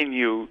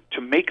continue to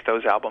make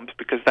those albums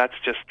because that's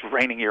just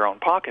draining your own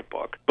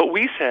pocketbook. But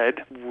we said,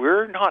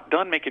 we're not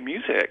done making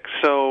music,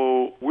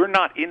 so we're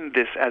not in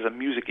this as a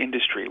music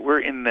industry. We're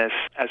in this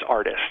as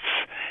artists.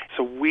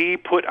 So we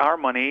put our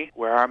money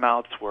where our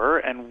mouths were,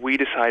 and we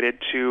decided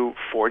to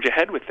forge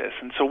ahead with this.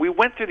 And so we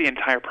went through the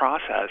entire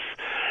process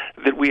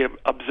that we have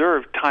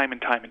observed time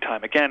and time and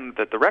time again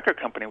that the record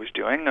company was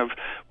doing of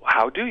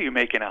how do you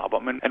make an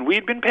album? And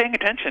we'd been paying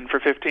attention for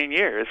 15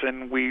 years,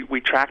 and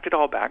we tracked it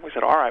all back. We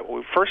said, all right,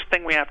 well, first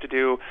thing we have to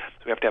do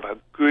is we have to have a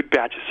good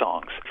batch of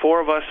songs.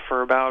 4 of us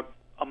for about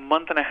a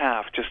month and a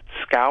half just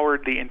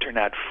scoured the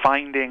internet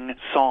finding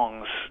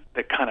songs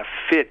that kind of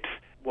fit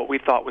what we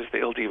thought was the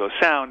Il Divo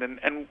sound.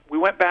 And we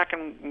went back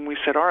and we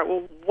said, all right,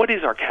 well, what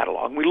is our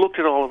catalog? And we looked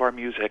at all of our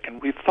music,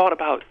 and we thought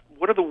about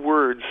what are the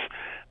words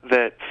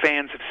that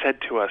fans have said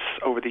to us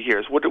over the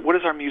years. What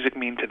does our music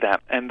mean to them?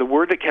 And the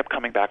word that kept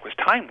coming back was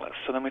timeless.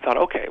 So then we thought,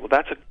 okay, well,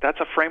 that's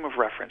a frame of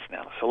reference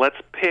now. So let's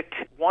pick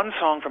one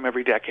song from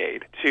every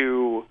decade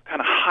to kind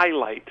of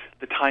highlight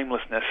the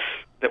timelessness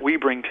that we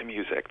bring to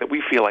music, that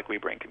we feel like we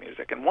bring to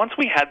music. And once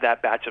we had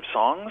that batch of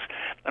songs,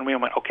 and we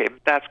went, okay,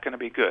 that's going to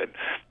be good.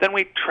 Then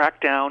we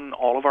tracked down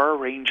all of our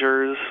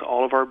arrangers,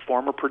 all of our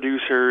former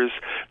producers,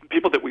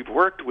 people that we've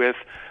worked with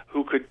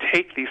who could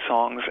take these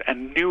songs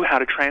and knew how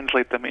to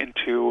translate them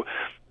into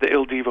the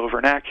Il Divo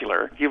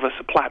vernacular, give us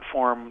a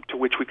platform to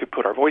which we could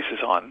put our voices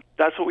on.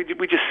 That's what we did.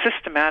 We just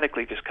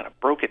systematically just kind of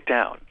broke it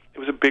down. It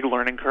was a big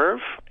learning curve.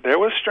 There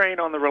was strain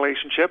on the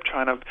relationship,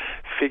 trying to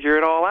figure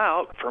it all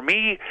out. For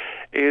me,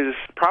 is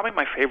probably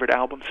my favorite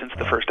album since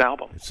the first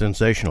album. It's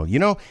sensational. You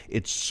know,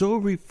 it's so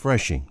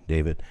refreshing,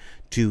 David,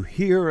 to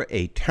hear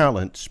a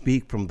talent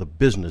speak from the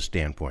business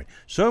standpoint.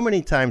 So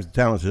many times the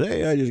talent says,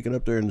 hey, I just get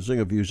up there and sing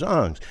a few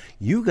songs.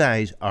 You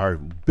guys are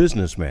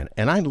businessmen,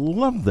 and I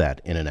love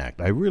that in an act.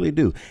 I really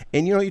do.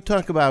 And, you know, you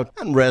talk about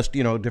unrest,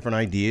 you know, different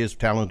ideas,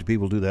 talented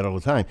people do that all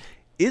the time.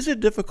 Is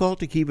it difficult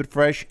to keep it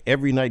fresh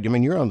every night? I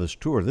mean, you're on this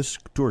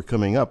tour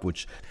coming up,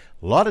 which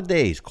a lot of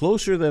days,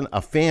 closer than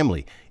a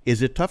family.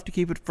 Is it tough to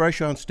keep it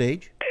fresh on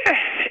stage?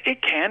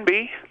 It can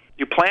be.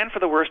 You plan for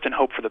the worst and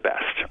hope for the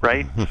best,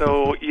 right?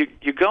 So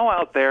you go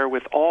out there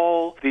with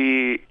all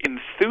the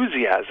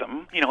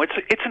enthusiasm. You know,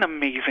 it's an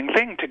amazing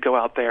thing to go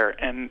out there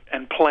and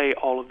play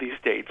all of these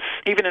dates,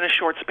 even in a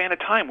short span of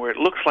time where it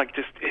looks like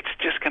it's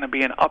just going to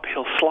be an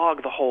uphill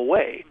slog the whole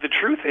way. The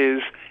truth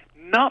is,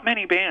 not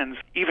many bands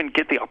even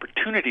get the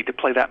opportunity to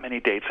play that many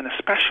dates, and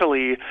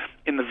especially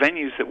in the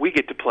venues that we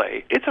get to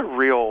play. It's a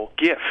real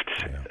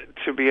gift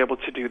to be able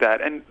to do that,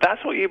 and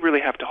that's what you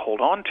really have to hold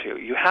on to.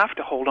 You have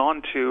to hold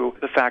on to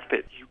the fact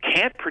that you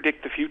can't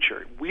predict the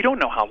future. We don't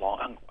know how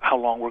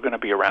long we're going to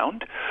be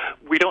around.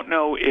 We don't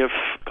know if,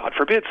 God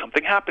forbid,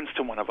 something happens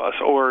to one of us,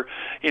 or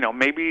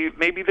maybe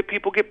the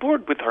people get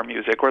bored with our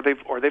music, or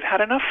they've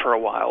had enough for a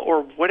while,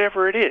 or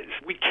whatever it is.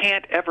 We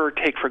can't ever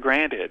take for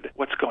granted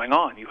what's going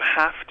on. You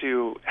have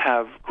to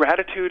have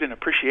gratitude and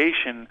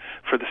appreciation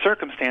for the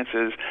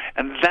circumstances,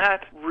 and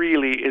that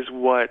really is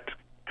what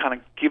kind of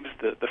gives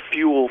the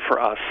fuel for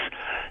us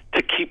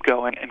to keep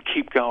going and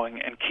keep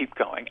going and keep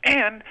going.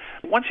 And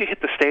once you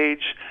hit the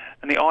stage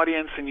and the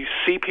audience and you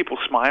see people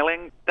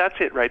smiling, that's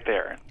it right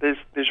there.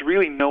 There's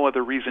really no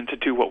other reason to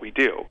do what we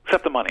do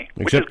except the money,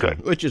 which is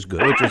good. Which is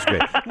great.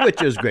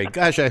 Which is great.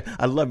 Gosh,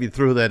 I love you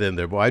threw that in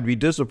there, boy. I'd be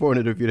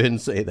disappointed if you didn't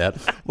say that.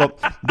 Well,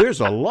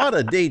 there's a lot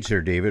of dates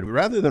here, David.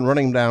 Rather than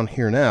running down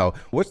here now,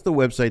 what's the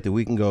website that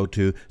we can go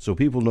to so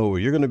people know where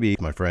you're going to be,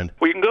 my friend?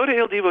 Well, you can go to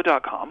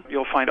ildivo.com.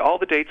 You'll find all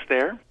the dates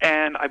there,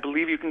 and I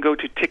believe you can go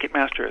to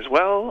Ticketmaster as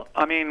well.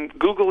 I mean,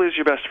 Google is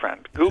your best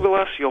friend. Google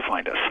us, you'll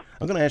find us.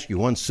 I'm going to ask you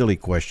one silly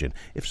question.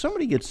 If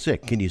somebody gets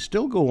sick, can you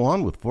still go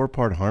on with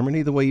four-part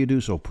harmony the way you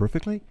do so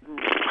perfectly?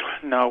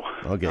 No,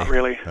 okay. Not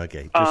really.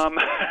 Okay.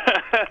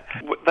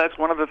 That's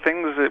one of the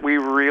things that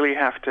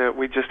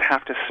we just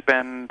have to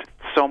spend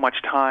so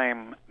much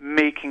time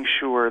making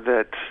sure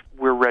that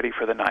we're ready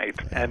for the night.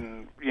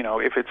 And,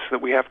 if it's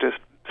that we have to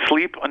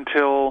sleep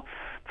until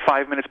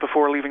 5 minutes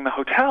before leaving the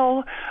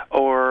hotel,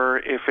 or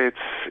if you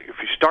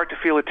start to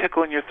feel a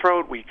tickle in your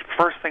throat,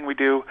 first thing we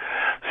do,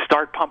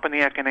 start pumping the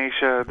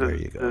echinacea,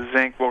 the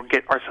zinc. We'll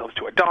get ourselves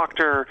to a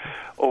doctor,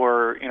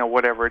 or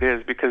whatever it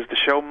is, because the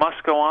show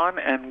must go on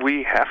and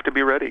we have to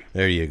be ready.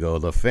 There you go.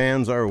 The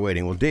fans are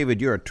waiting. Well,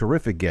 David, you're a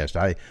terrific guest.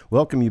 I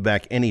welcome you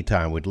back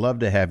anytime. We'd love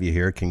to have you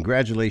here.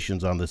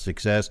 Congratulations on the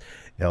success.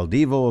 Il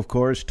Divo, of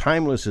course.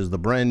 Timeless is the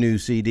brand new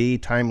CD.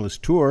 Timeless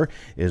Tour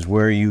is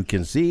where you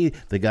can see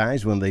the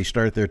guys when they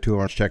start their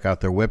tour. Check out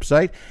their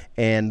website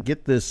and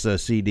get this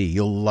CD.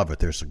 You'll love it.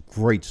 There's some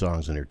great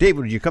songs in there.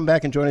 David, would you come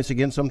back and join us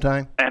again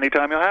sometime?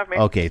 Anytime you'll have me.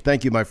 Okay,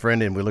 thank you, my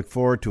friend, and we look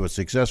forward to a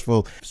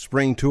successful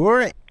spring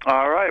tour.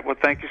 All right. Well,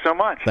 thank you so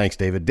much. Thanks,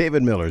 David.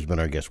 David Miller has been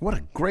our guest. What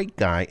a great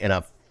guy and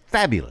a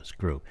fabulous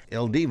group.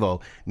 El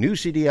Divo, new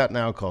CD out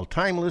now called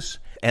Timeless,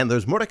 and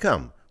there's more to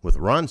come with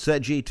Ron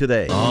Seggi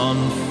today.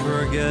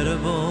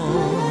 Unforgettable,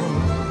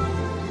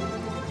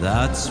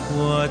 that's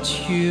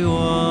what you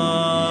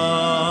are.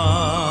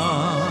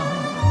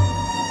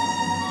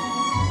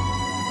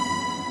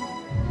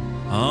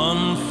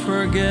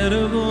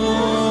 Unforgettable,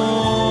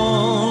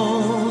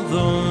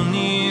 though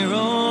near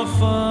or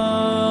far,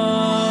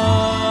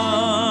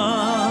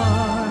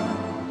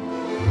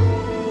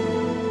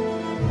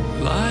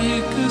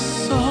 like a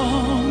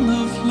song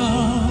of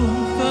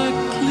love that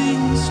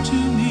clings to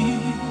me.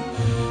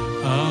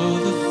 How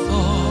the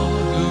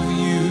thought of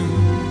you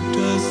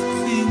does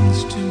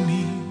things to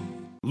me.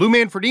 Lou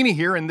Manfredini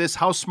here, and this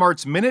House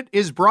Smarts Minute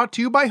is brought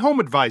to you by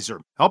Home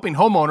Advisor, helping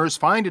homeowners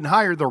find and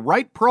hire the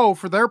right pro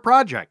for their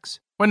projects.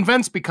 When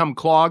vents become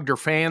clogged or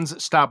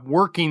fans stop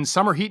working,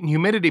 summer heat and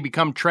humidity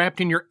become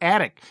trapped in your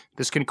attic.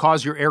 This can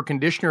cause your air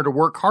conditioner to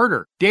work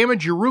harder,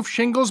 damage your roof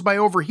shingles by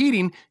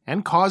overheating,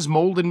 and cause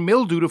mold and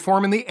mildew to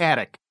form in the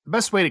attic. The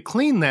best way to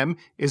clean them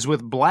is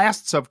with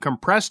blasts of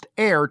compressed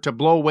air to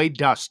blow away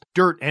dust,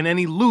 dirt, and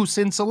any loose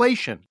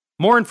insulation.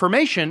 More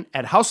information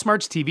at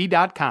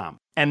housesmartstv.com.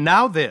 And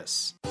now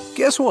this.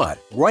 Guess what?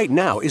 Right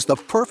now is the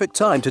perfect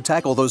time to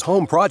tackle those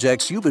home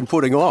projects you've been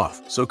putting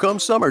off. So come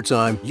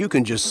summertime, you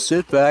can just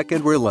sit back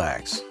and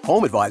relax.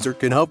 Home Advisor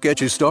can help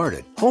get you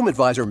started. Home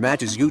Advisor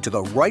matches you to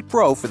the right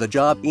pro for the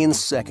job in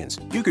seconds.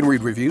 You can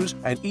read reviews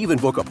and even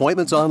book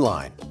appointments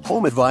online.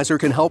 Home Advisor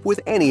can help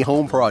with any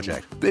home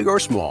project, big or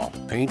small,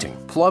 painting,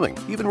 plumbing,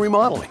 even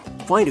remodeling.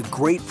 Find a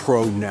great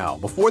pro now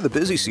before the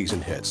busy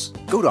season hits.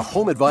 Go to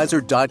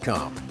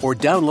homeadvisor.com or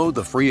download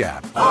the free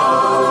app.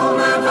 Home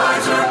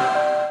Advisor.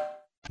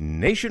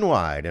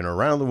 Nationwide and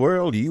around the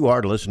world, you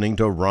are listening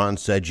to Ron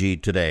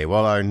Seggi today.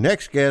 Well, our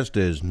next guest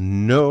is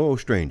no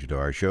stranger to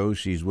our show.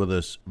 She's with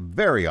us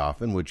very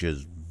often, which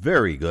is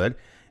very good.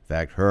 In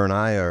fact, her and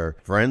I are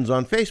friends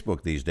on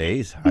Facebook these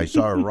days. I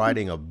saw her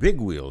riding a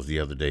Big Wheels the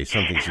other day,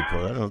 something she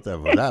put. I don't know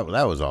what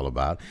that was all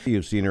about.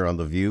 You've seen her on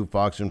The View,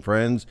 Fox and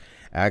Friends,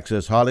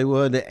 Access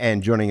Hollywood,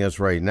 and joining us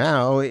right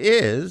now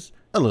is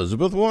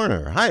Elizabeth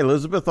Warner. Hi,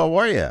 Elizabeth. How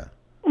are you?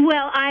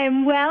 Well, I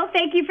am well.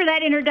 Thank you for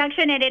that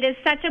introduction, and it is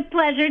such a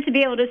pleasure to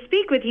be able to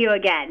speak with you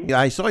again. Yeah,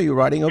 I saw you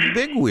riding a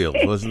Big Wheel.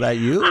 Wasn't that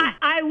you?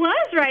 I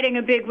was riding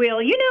a Big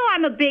Wheel. You know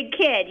I'm a big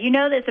kid. You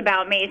know this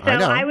about me. So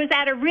I was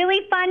at a really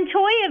fun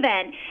toy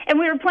event, and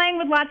we were playing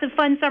with lots of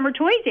fun summer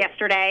toys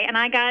yesterday, and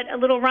I got a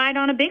little ride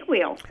on a Big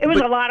Wheel. It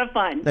was a lot of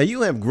fun. Now,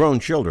 you have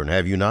grown children,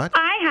 have you not?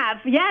 I have,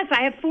 yes.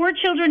 I have 4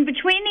 children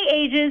between the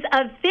ages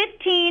of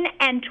 15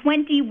 and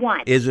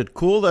 21. Is it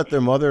cool that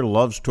their mother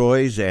loves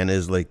toys and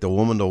is like the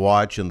woman to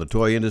watch in the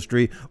toy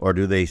industry, or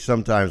do they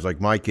sometimes,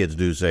 like my kids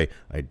do, say,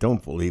 I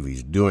don't believe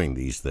he's doing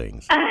these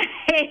things?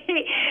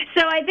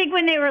 So I think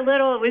when they were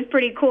little, it was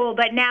pretty cool,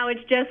 but now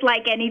it's just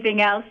like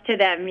anything else to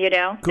them, you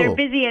know? Cool. They're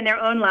busy in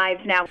their own lives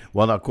now.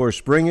 Well, of course,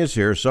 spring is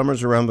here,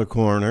 summer's around the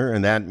corner,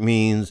 and that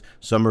means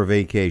summer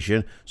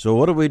vacation. So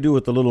what do we do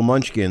with the little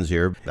munchkins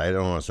here? I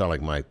don't want to sound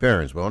like my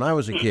parents, but when I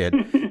was a kid,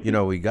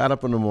 we got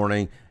up in the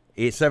morning,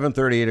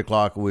 7:30, 8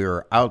 o'clock, we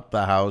were out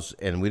the house,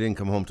 and we didn't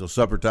come home till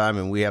supper time,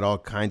 and we had all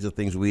kinds of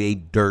things. We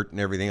ate dirt and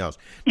everything else.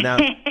 Now,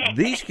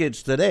 these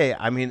kids today,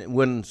 I mean,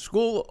 when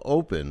school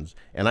opens,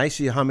 and I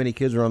see how many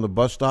kids are on the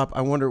bus stop,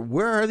 I wonder,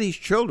 where are these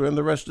children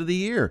the rest of the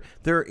year?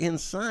 They're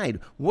inside.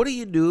 What do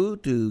you do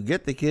to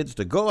get the kids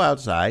to go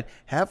outside,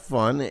 have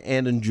fun,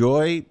 and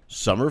enjoy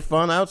summer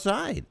fun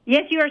outside?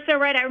 Yes, you are so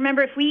right. I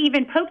remember if we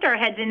even poked our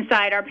heads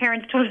inside, our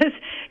parents told us,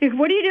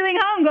 what are you doing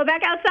home? Go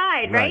back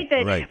outside, right?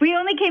 Right. We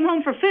only came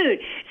home for food.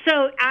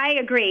 So I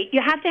agree.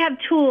 You have to have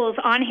tools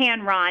on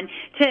hand, Ron,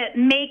 to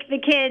make the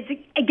kids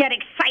get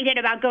excited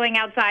about going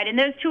outside. And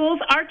those tools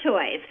are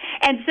toys.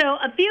 And so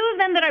a few of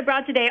them that I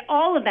brought today,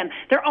 all of them,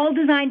 they're all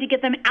designed to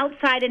get them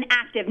outside and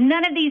active.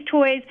 None of these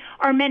toys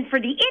are meant for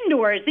the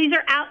indoors.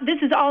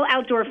 This is all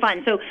outdoor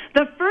fun. So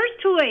the first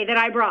toy that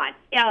I brought,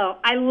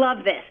 I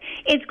love this.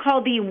 It's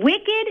called the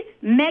Wicked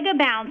Mega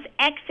Bounce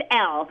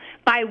XL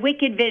by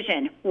Wicked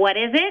Vision. What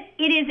is it?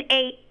 It is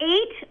a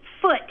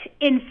 8-foot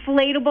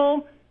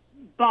inflatable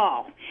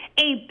ball.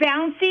 A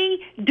bouncy,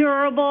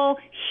 durable,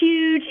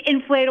 huge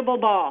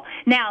inflatable ball.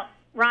 Now,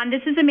 Ron,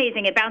 this is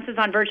amazing. It bounces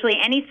on virtually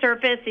any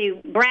surface,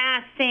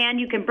 grass, sand.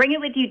 You can bring it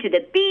with you to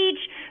the beach,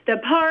 the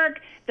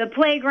park, the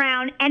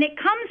playground, and it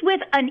comes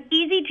with an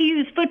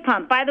easy-to-use foot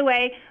pump. By the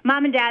way,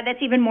 Mom and Dad,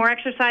 that's even more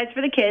exercise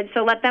for the kids,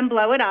 so let them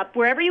blow it up.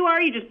 Wherever you are,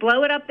 you just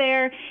blow it up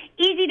there.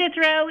 Easy to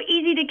throw,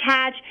 easy to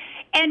catch.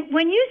 And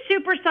when you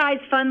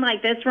supersize fun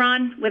like this,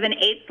 Ron, with an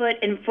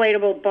 8-foot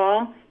inflatable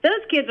ball, those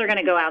kids are going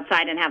to go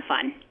outside and have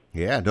fun.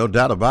 Yeah, no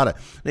doubt about it.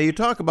 Now, you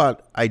talk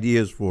about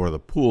ideas for the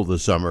pool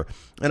this summer,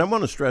 and I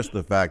want to stress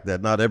the fact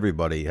that not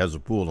everybody has a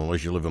pool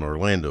unless you live in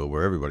Orlando,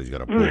 where everybody's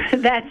got a pool.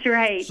 That's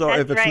right. So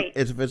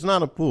if it's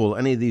not a pool,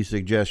 any of these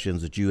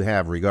suggestions that you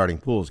have regarding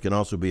pools can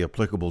also be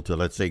applicable to,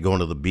 let's say, going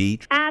to the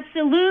beach.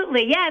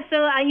 Absolutely, yeah. So,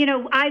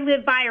 I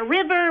live by a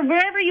river.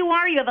 Wherever you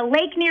are, you have a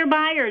lake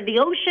nearby or the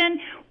ocean.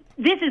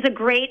 This is a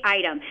great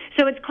item.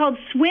 So it's called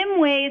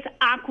Swimways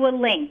Aqua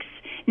Links.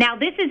 Now,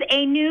 this is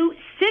a new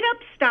sit-up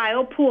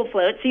style pool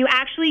float, so you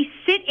actually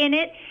sit in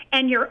it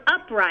and you're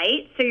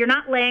upright, so you're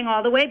not laying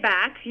all the way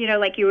back,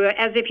 like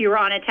as if you were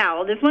on a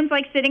towel. This one's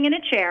like sitting in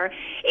a chair.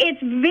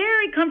 It's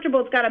very comfortable.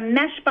 It's got a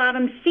mesh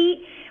bottom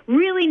seat,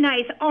 really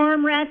nice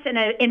armrest, and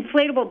an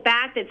inflatable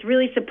back that's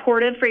really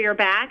supportive for your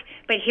back.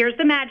 But here's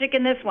the magic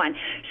in this one.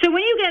 So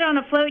when you get on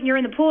a float and you're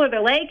in the pool or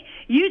the lake,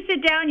 you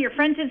sit down, your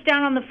friend sits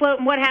down on the float,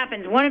 and what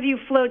happens? One of you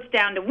floats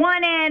down to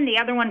one end, the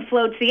other one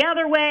floats the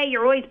other way.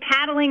 You're always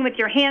paddling with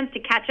your hands to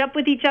catch up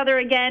with each other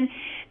again.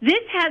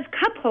 This has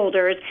cup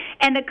holders,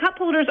 and the cup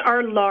holders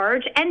are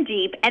large and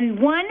deep, and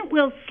one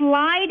will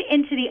slide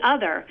into the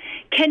other,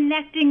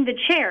 connecting the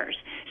chairs.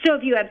 So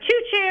if you have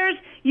two chairs,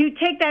 you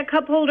take that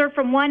cup holder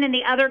from one and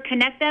the other,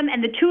 connect them,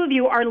 and the two of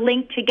you are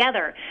linked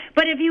together.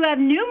 But if you have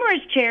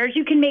numerous chairs,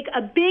 you can make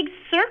a big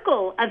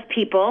circle of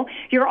people.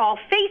 You're all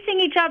facing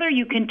each other.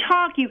 You can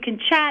talk, you can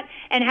chat,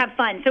 and have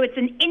fun. So it's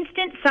an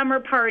instant summer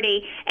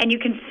party, and you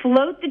can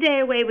float the day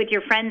away with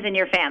your friends and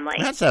your family.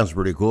 That sounds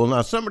pretty cool.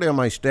 Now, somebody on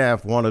my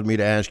staff wanted me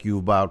to ask you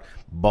about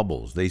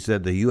bubbles. They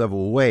said that you have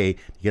a way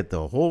to get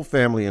the whole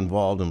family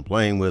involved in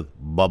playing with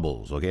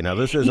bubbles. Okay, now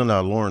this isn't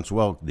a Lawrence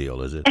Welk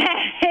deal, is it?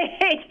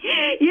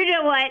 You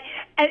know what?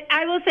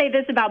 I will say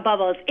this about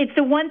bubbles. It's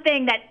the one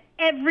thing that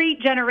every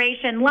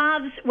generation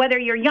loves, whether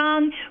you're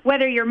young,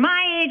 whether you're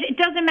my age, it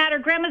doesn't matter,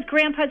 grandmas,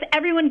 grandpas,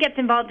 everyone gets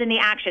involved in the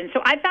action.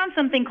 So I found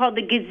something called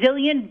the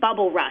Gazillion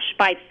Bubble Rush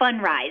by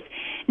Funrise.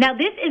 Now,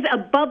 this is a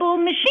bubble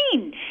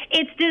machine.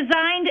 It's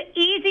designed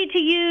easy to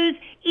use,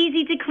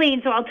 easy to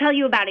clean, so I'll tell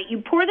you about it.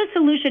 You pour the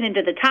solution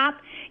into the top.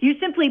 You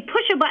simply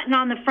push a button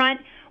on the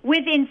front.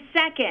 Within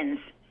seconds,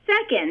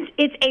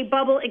 it's a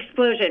bubble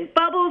explosion.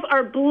 Bubbles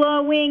are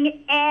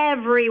blowing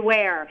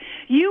everywhere.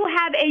 You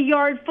have a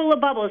yard full of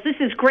bubbles. This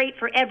is great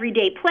for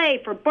everyday play,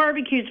 for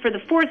barbecues, for the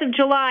 4th of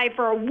July,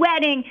 for a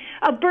wedding,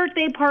 a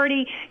birthday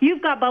party.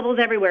 You've got bubbles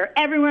everywhere.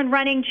 Everyone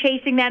running,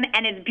 chasing them,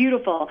 and it's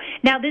beautiful.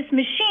 Now, this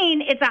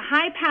machine, it's a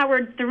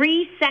high-powered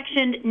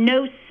 3-sectioned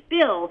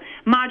no-spill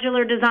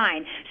modular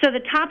design. So the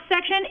top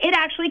section, it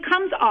actually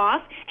comes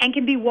off and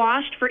can be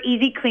washed for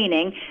easy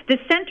cleaning. The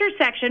center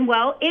section,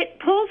 well, it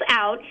pulls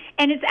out,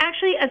 and it's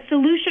actually a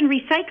solution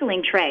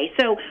recycling tray.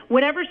 So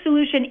whatever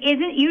solution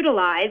isn't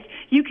utilized,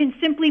 you can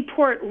simply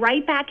pour it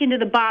right back into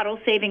the bottle,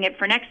 saving it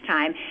for next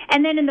time.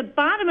 And then in the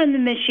bottom of the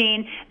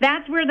machine,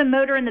 that's where the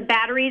motor and the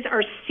batteries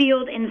are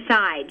sealed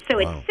inside. So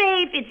It's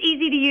safe, it's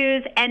easy to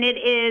use, and it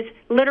is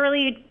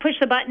literally push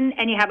the button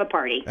and you have a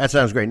party. That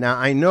sounds great. Now,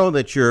 I know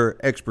that your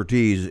expertise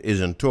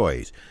is in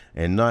toys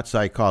and not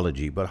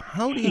psychology, but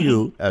how do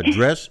you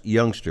address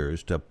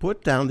youngsters to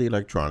put down the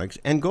electronics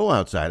and go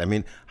outside? I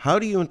mean, how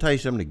do you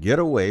entice them to get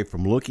away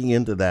from looking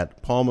into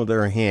that palm of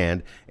their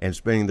hand and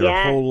spending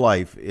their whole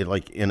life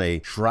in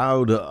a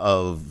shroud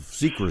of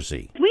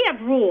secrecy? We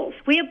have rules.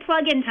 We have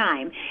plug-in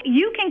time.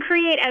 You can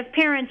create as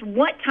parents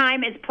what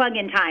time is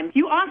plug-in time.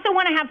 You also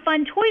want to have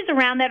fun toys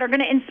around that are going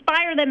to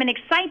inspire them and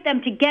excite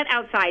them to get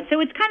outside.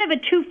 So it's kind of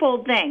a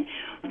twofold thing.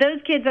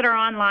 Those kids that are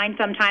online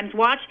sometimes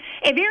watch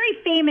a very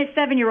famous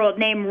 7-year-old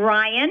named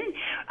Ryan.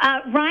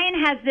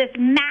 Ryan has this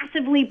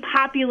massively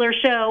popular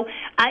show.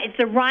 It's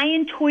the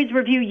Ryan Toys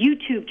Review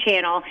YouTube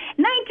channel.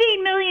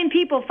 19 million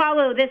people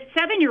follow this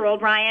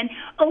 7-year-old Ryan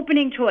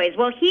opening toys.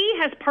 Well, he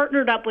has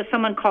partnered up with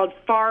someone called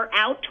Far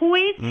Out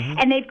Toys,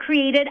 and they've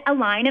created a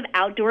line of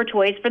outdoor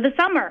toys for the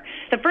summer.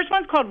 The first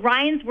one's called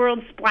Ryan's World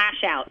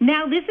Splash Out.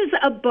 Now, this is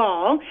a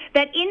ball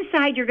that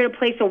inside you're going to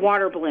place a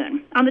water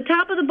balloon. On the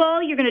top of the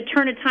ball, you're going to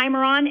turn a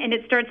timer on, and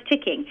it starts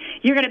ticking.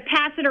 You're going to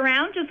pass it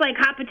around, just like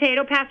hot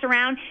potato, pass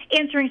around,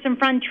 answering some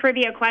fun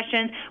trivia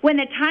questions. When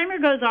the timer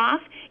goes off,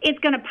 it's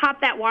going to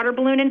pop that water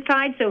balloon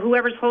inside, so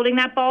whoever's holding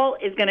that ball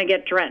is going to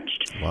get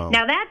drenched. Wow.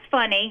 Now, that's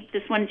funny.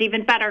 This one's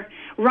even better.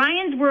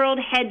 Ryan's World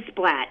Head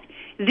Splat.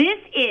 This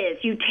is,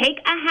 you take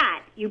a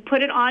hat, you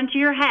put it onto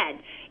your head.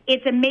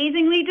 It's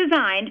amazingly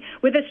designed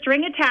with a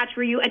string attached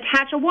where you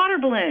attach a water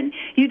balloon.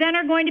 You then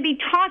are going to be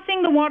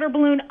tossing the water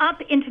balloon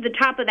up into the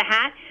top of the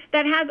hat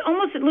that has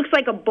almost, it looks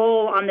like a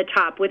bowl on the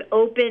top with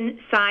open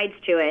sides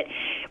to it.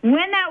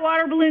 When that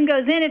water balloon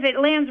goes in, if it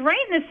lands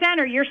right in the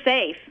center, you're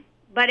safe.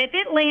 But if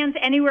it lands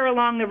anywhere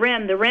along the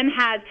rim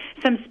has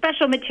some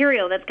special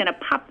material that's going to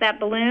pop that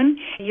balloon.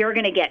 You're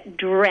going to get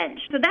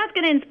drenched. So that's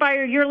going to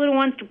inspire your little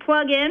ones to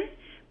plug in,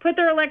 put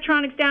their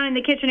electronics down in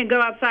the kitchen, and go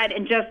outside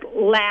and just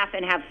laugh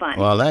and have fun.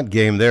 Well, that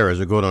game there is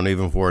a good one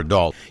even for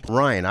adults.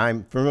 Ryan,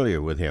 I'm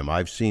familiar with him.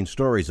 I've seen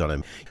stories on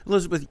him.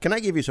 Elizabeth, can I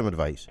give you some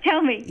advice?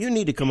 Tell me. You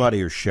need to come out of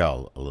your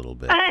shell a little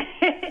bit.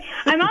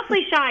 I'm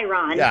awfully shy,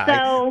 Ron. Yeah,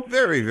 so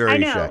very,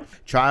 very shy.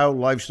 Child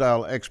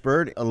lifestyle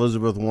expert,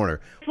 Elizabeth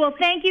Warner. Well,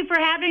 thank you for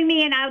having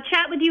me, and I'll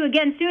chat with you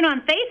again soon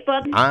on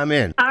Facebook. I'm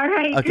in. All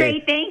right, okay.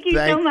 Great. Thank you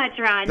so much,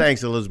 Ron.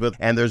 Thanks, Elizabeth.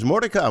 And there's more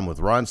to come with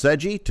Ron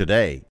Seggi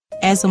today.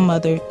 As a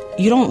mother,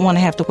 you don't want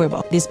to have to worry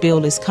about this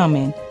bill is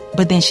coming,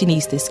 but then she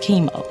needs this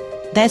chemo.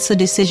 That's a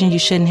decision you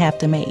shouldn't have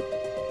to make.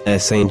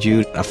 At St.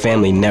 Jude, a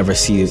family never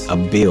sees a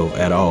bill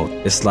at all.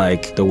 It's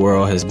like the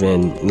world has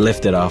been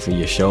lifted off of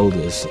your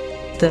shoulders.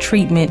 The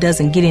treatment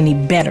doesn't get any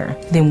better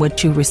than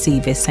what you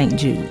receive at St.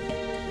 Jude.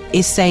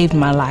 It saved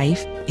my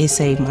life. It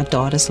saved my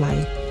daughter's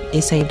life.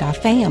 It saved our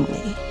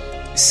family.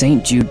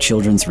 St. Jude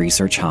Children's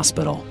Research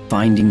Hospital.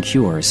 Finding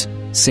cures,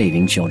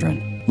 saving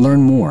children.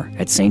 Learn more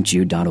at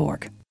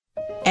stjude.org.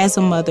 As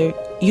a mother,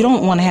 you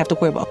don't want to have to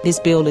worry about this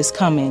bill is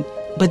coming,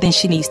 but then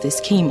she needs this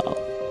chemo.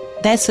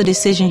 That's a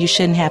decision you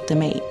shouldn't have to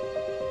make.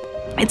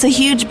 It's a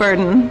huge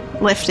burden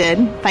lifted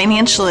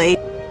financially,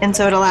 and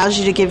so it allows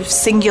you to give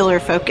singular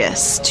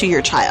focus to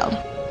your child.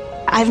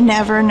 I've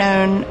never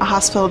known a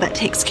hospital that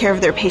takes care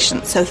of their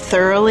patients so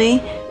thoroughly.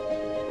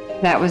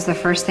 That was the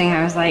first thing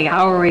I was like,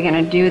 how are we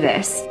going to do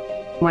this?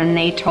 When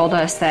they told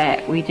us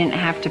that we didn't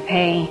have to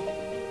pay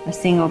a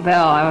single bill,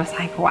 I was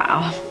like,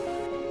 wow.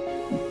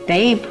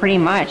 They pretty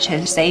much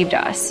have saved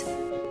us.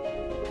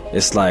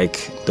 It's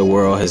like the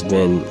world has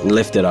been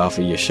lifted off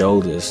of your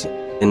shoulders,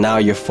 and now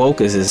your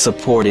focus is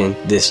supporting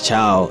this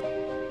child.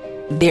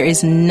 There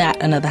is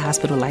not another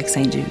hospital like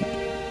St. Jude.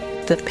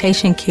 The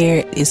patient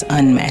care is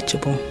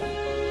unmatchable.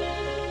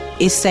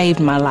 It saved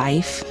my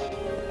life.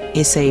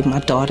 It saved my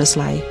daughter's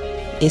life.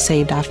 It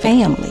saved our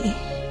family.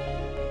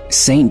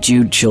 St.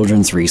 Jude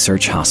Children's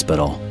Research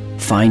Hospital.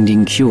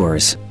 Finding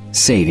cures,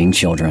 saving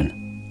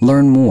children.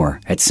 Learn more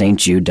at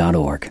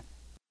stjude.org.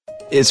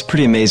 It's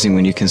pretty amazing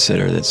when you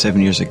consider that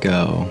 7 years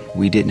ago,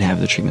 we didn't have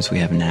the treatments we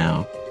have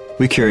now.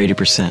 We cure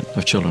 80%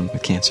 of children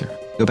with cancer.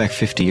 Go back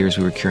 50 years,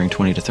 we were curing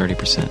 20 to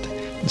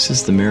 30%. This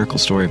is the miracle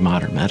story of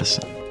modern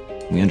medicine.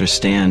 We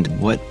understand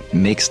what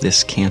makes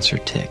this cancer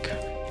tick.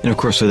 And of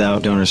course,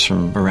 without donors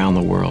from around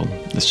the world,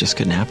 this just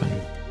couldn't happen.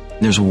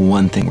 There's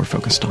one thing we're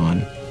focused on,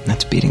 and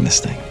that's beating this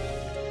thing.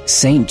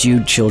 St.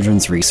 Jude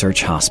Children's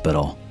Research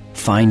Hospital.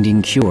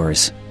 Finding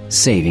cures,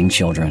 saving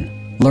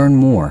children. Learn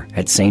more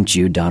at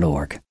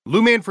stjude.org.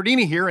 Lou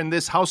Manfredini here, and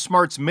this House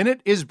Smarts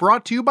Minute is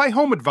brought to you by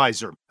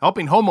HomeAdvisor,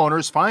 helping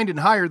homeowners find and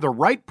hire the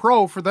right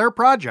pro for their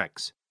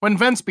projects. When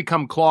vents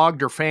become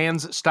clogged or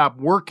fans stop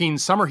working,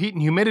 summer heat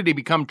and humidity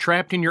become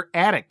trapped in your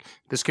attic.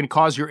 This can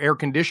cause your air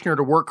conditioner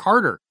to work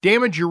harder,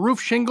 damage your roof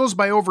shingles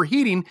by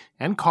overheating,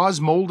 and cause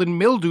mold and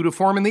mildew to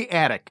form in the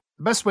attic.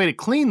 The best way to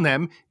clean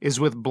them is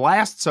with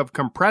blasts of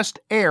compressed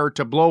air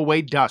to blow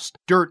away dust,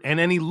 dirt, and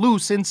any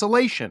loose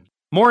insulation.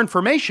 More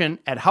information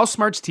at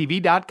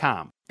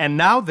housesmartstv.com. And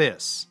now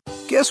this.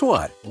 Guess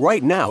what?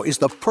 Right now is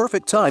the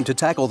perfect time to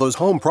tackle those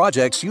home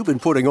projects you've been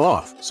putting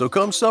off. So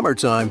come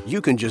summertime,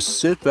 you can just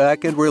sit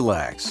back and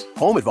relax.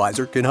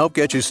 HomeAdvisor can help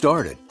get you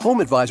started.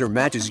 HomeAdvisor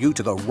matches you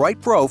to the right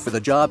pro for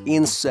the job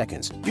in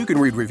seconds. You can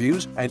read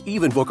reviews and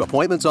even book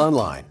appointments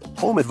online.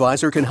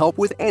 HomeAdvisor can help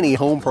with any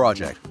home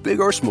project, big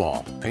or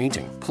small,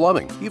 painting,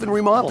 plumbing, even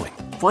remodeling.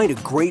 Find a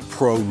great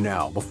pro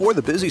now before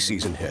the busy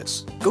season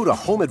hits. Go to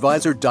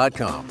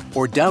HomeAdvisor.com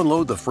or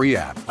download the free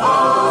app.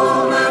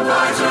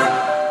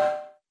 HomeAdvisor.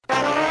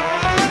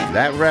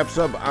 That wraps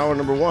up hour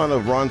number one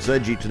of Ron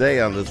Seggi Today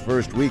on this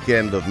first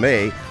weekend of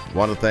May. I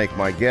want to thank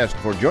my guests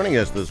for joining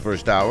us this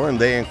first hour, and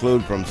they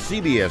include from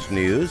CBS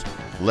News,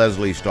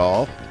 Leslie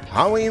Stahl,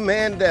 Howie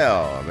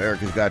Mandel,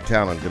 America's Got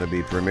Talent, going to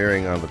be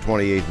premiering on the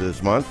 28th of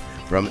this month,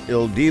 from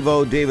Il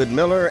Divo, David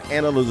Miller,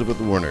 and Elizabeth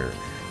Werner.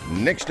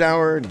 Next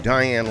hour,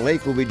 Diane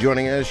Lake will be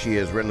joining us. She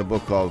has written a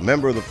book called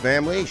Member of the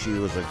Family. She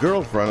was a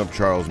girlfriend of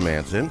Charles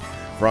Manson.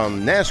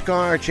 From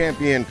NASCAR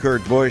champion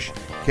Kurt Busch,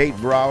 Kate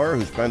Brower,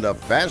 who's penned a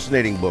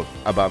fascinating book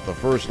about the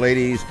First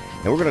Ladies.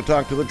 And we're going to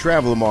talk to the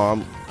travel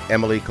mom,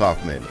 Emily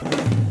Kaufman.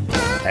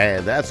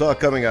 And that's all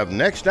coming up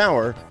next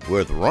hour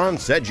with Ron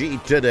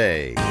Seggi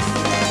Today.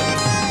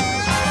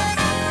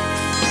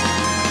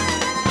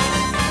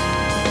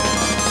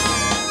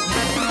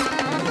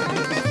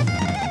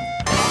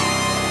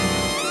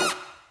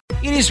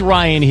 It is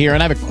Ryan here,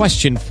 and I have a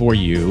question for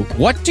you.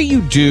 What do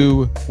you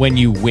do when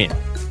you win?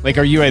 Like,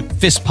 are you a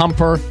fist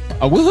pumper,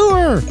 a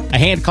woohooer, a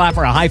hand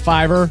clapper, a high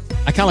fiver?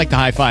 I kind of like the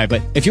high five,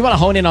 but if you want to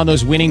hone in on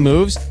those winning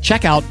moves,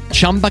 check out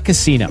Chumba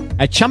Casino.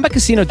 At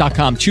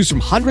ChumbaCasino.com, choose from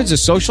hundreds of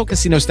social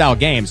casino-style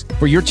games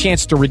for your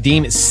chance to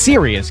redeem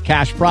serious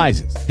cash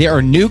prizes. There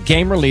are new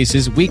game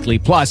releases weekly,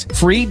 plus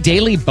free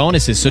daily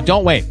bonuses, so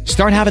don't wait.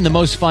 Start having the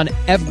most fun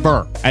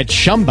ever at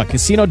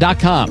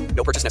ChumbaCasino.com.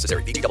 No purchase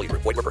necessary. VGW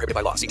Group. Void where prohibited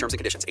by law. See terms and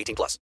conditions.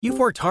 18+. You've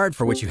worked hard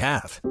for what you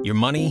have. Your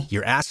money,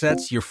 your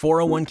assets, your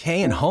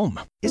 401k, and home.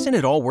 Isn't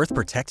it all worth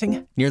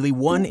protecting? Nearly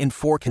 1 in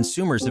 4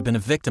 consumers have been a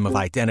victim of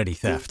identity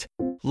theft.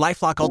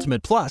 LifeLock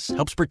Ultimate Plus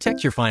helps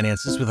protect your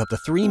finances with up to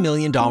 $3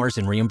 million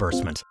in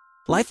reimbursement.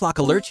 LifeLock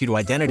alerts you to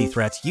identity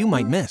threats you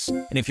might miss.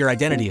 And if your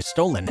identity is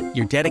stolen,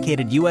 your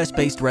dedicated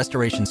U.S.-based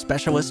restoration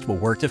specialist will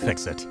work to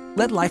fix it.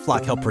 Let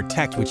LifeLock help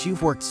protect what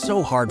you've worked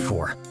so hard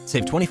for.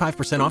 Save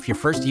 25% off your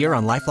first year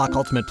on LifeLock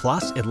Ultimate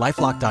Plus at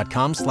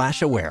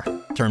LifeLock.com/aware.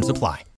 Terms apply.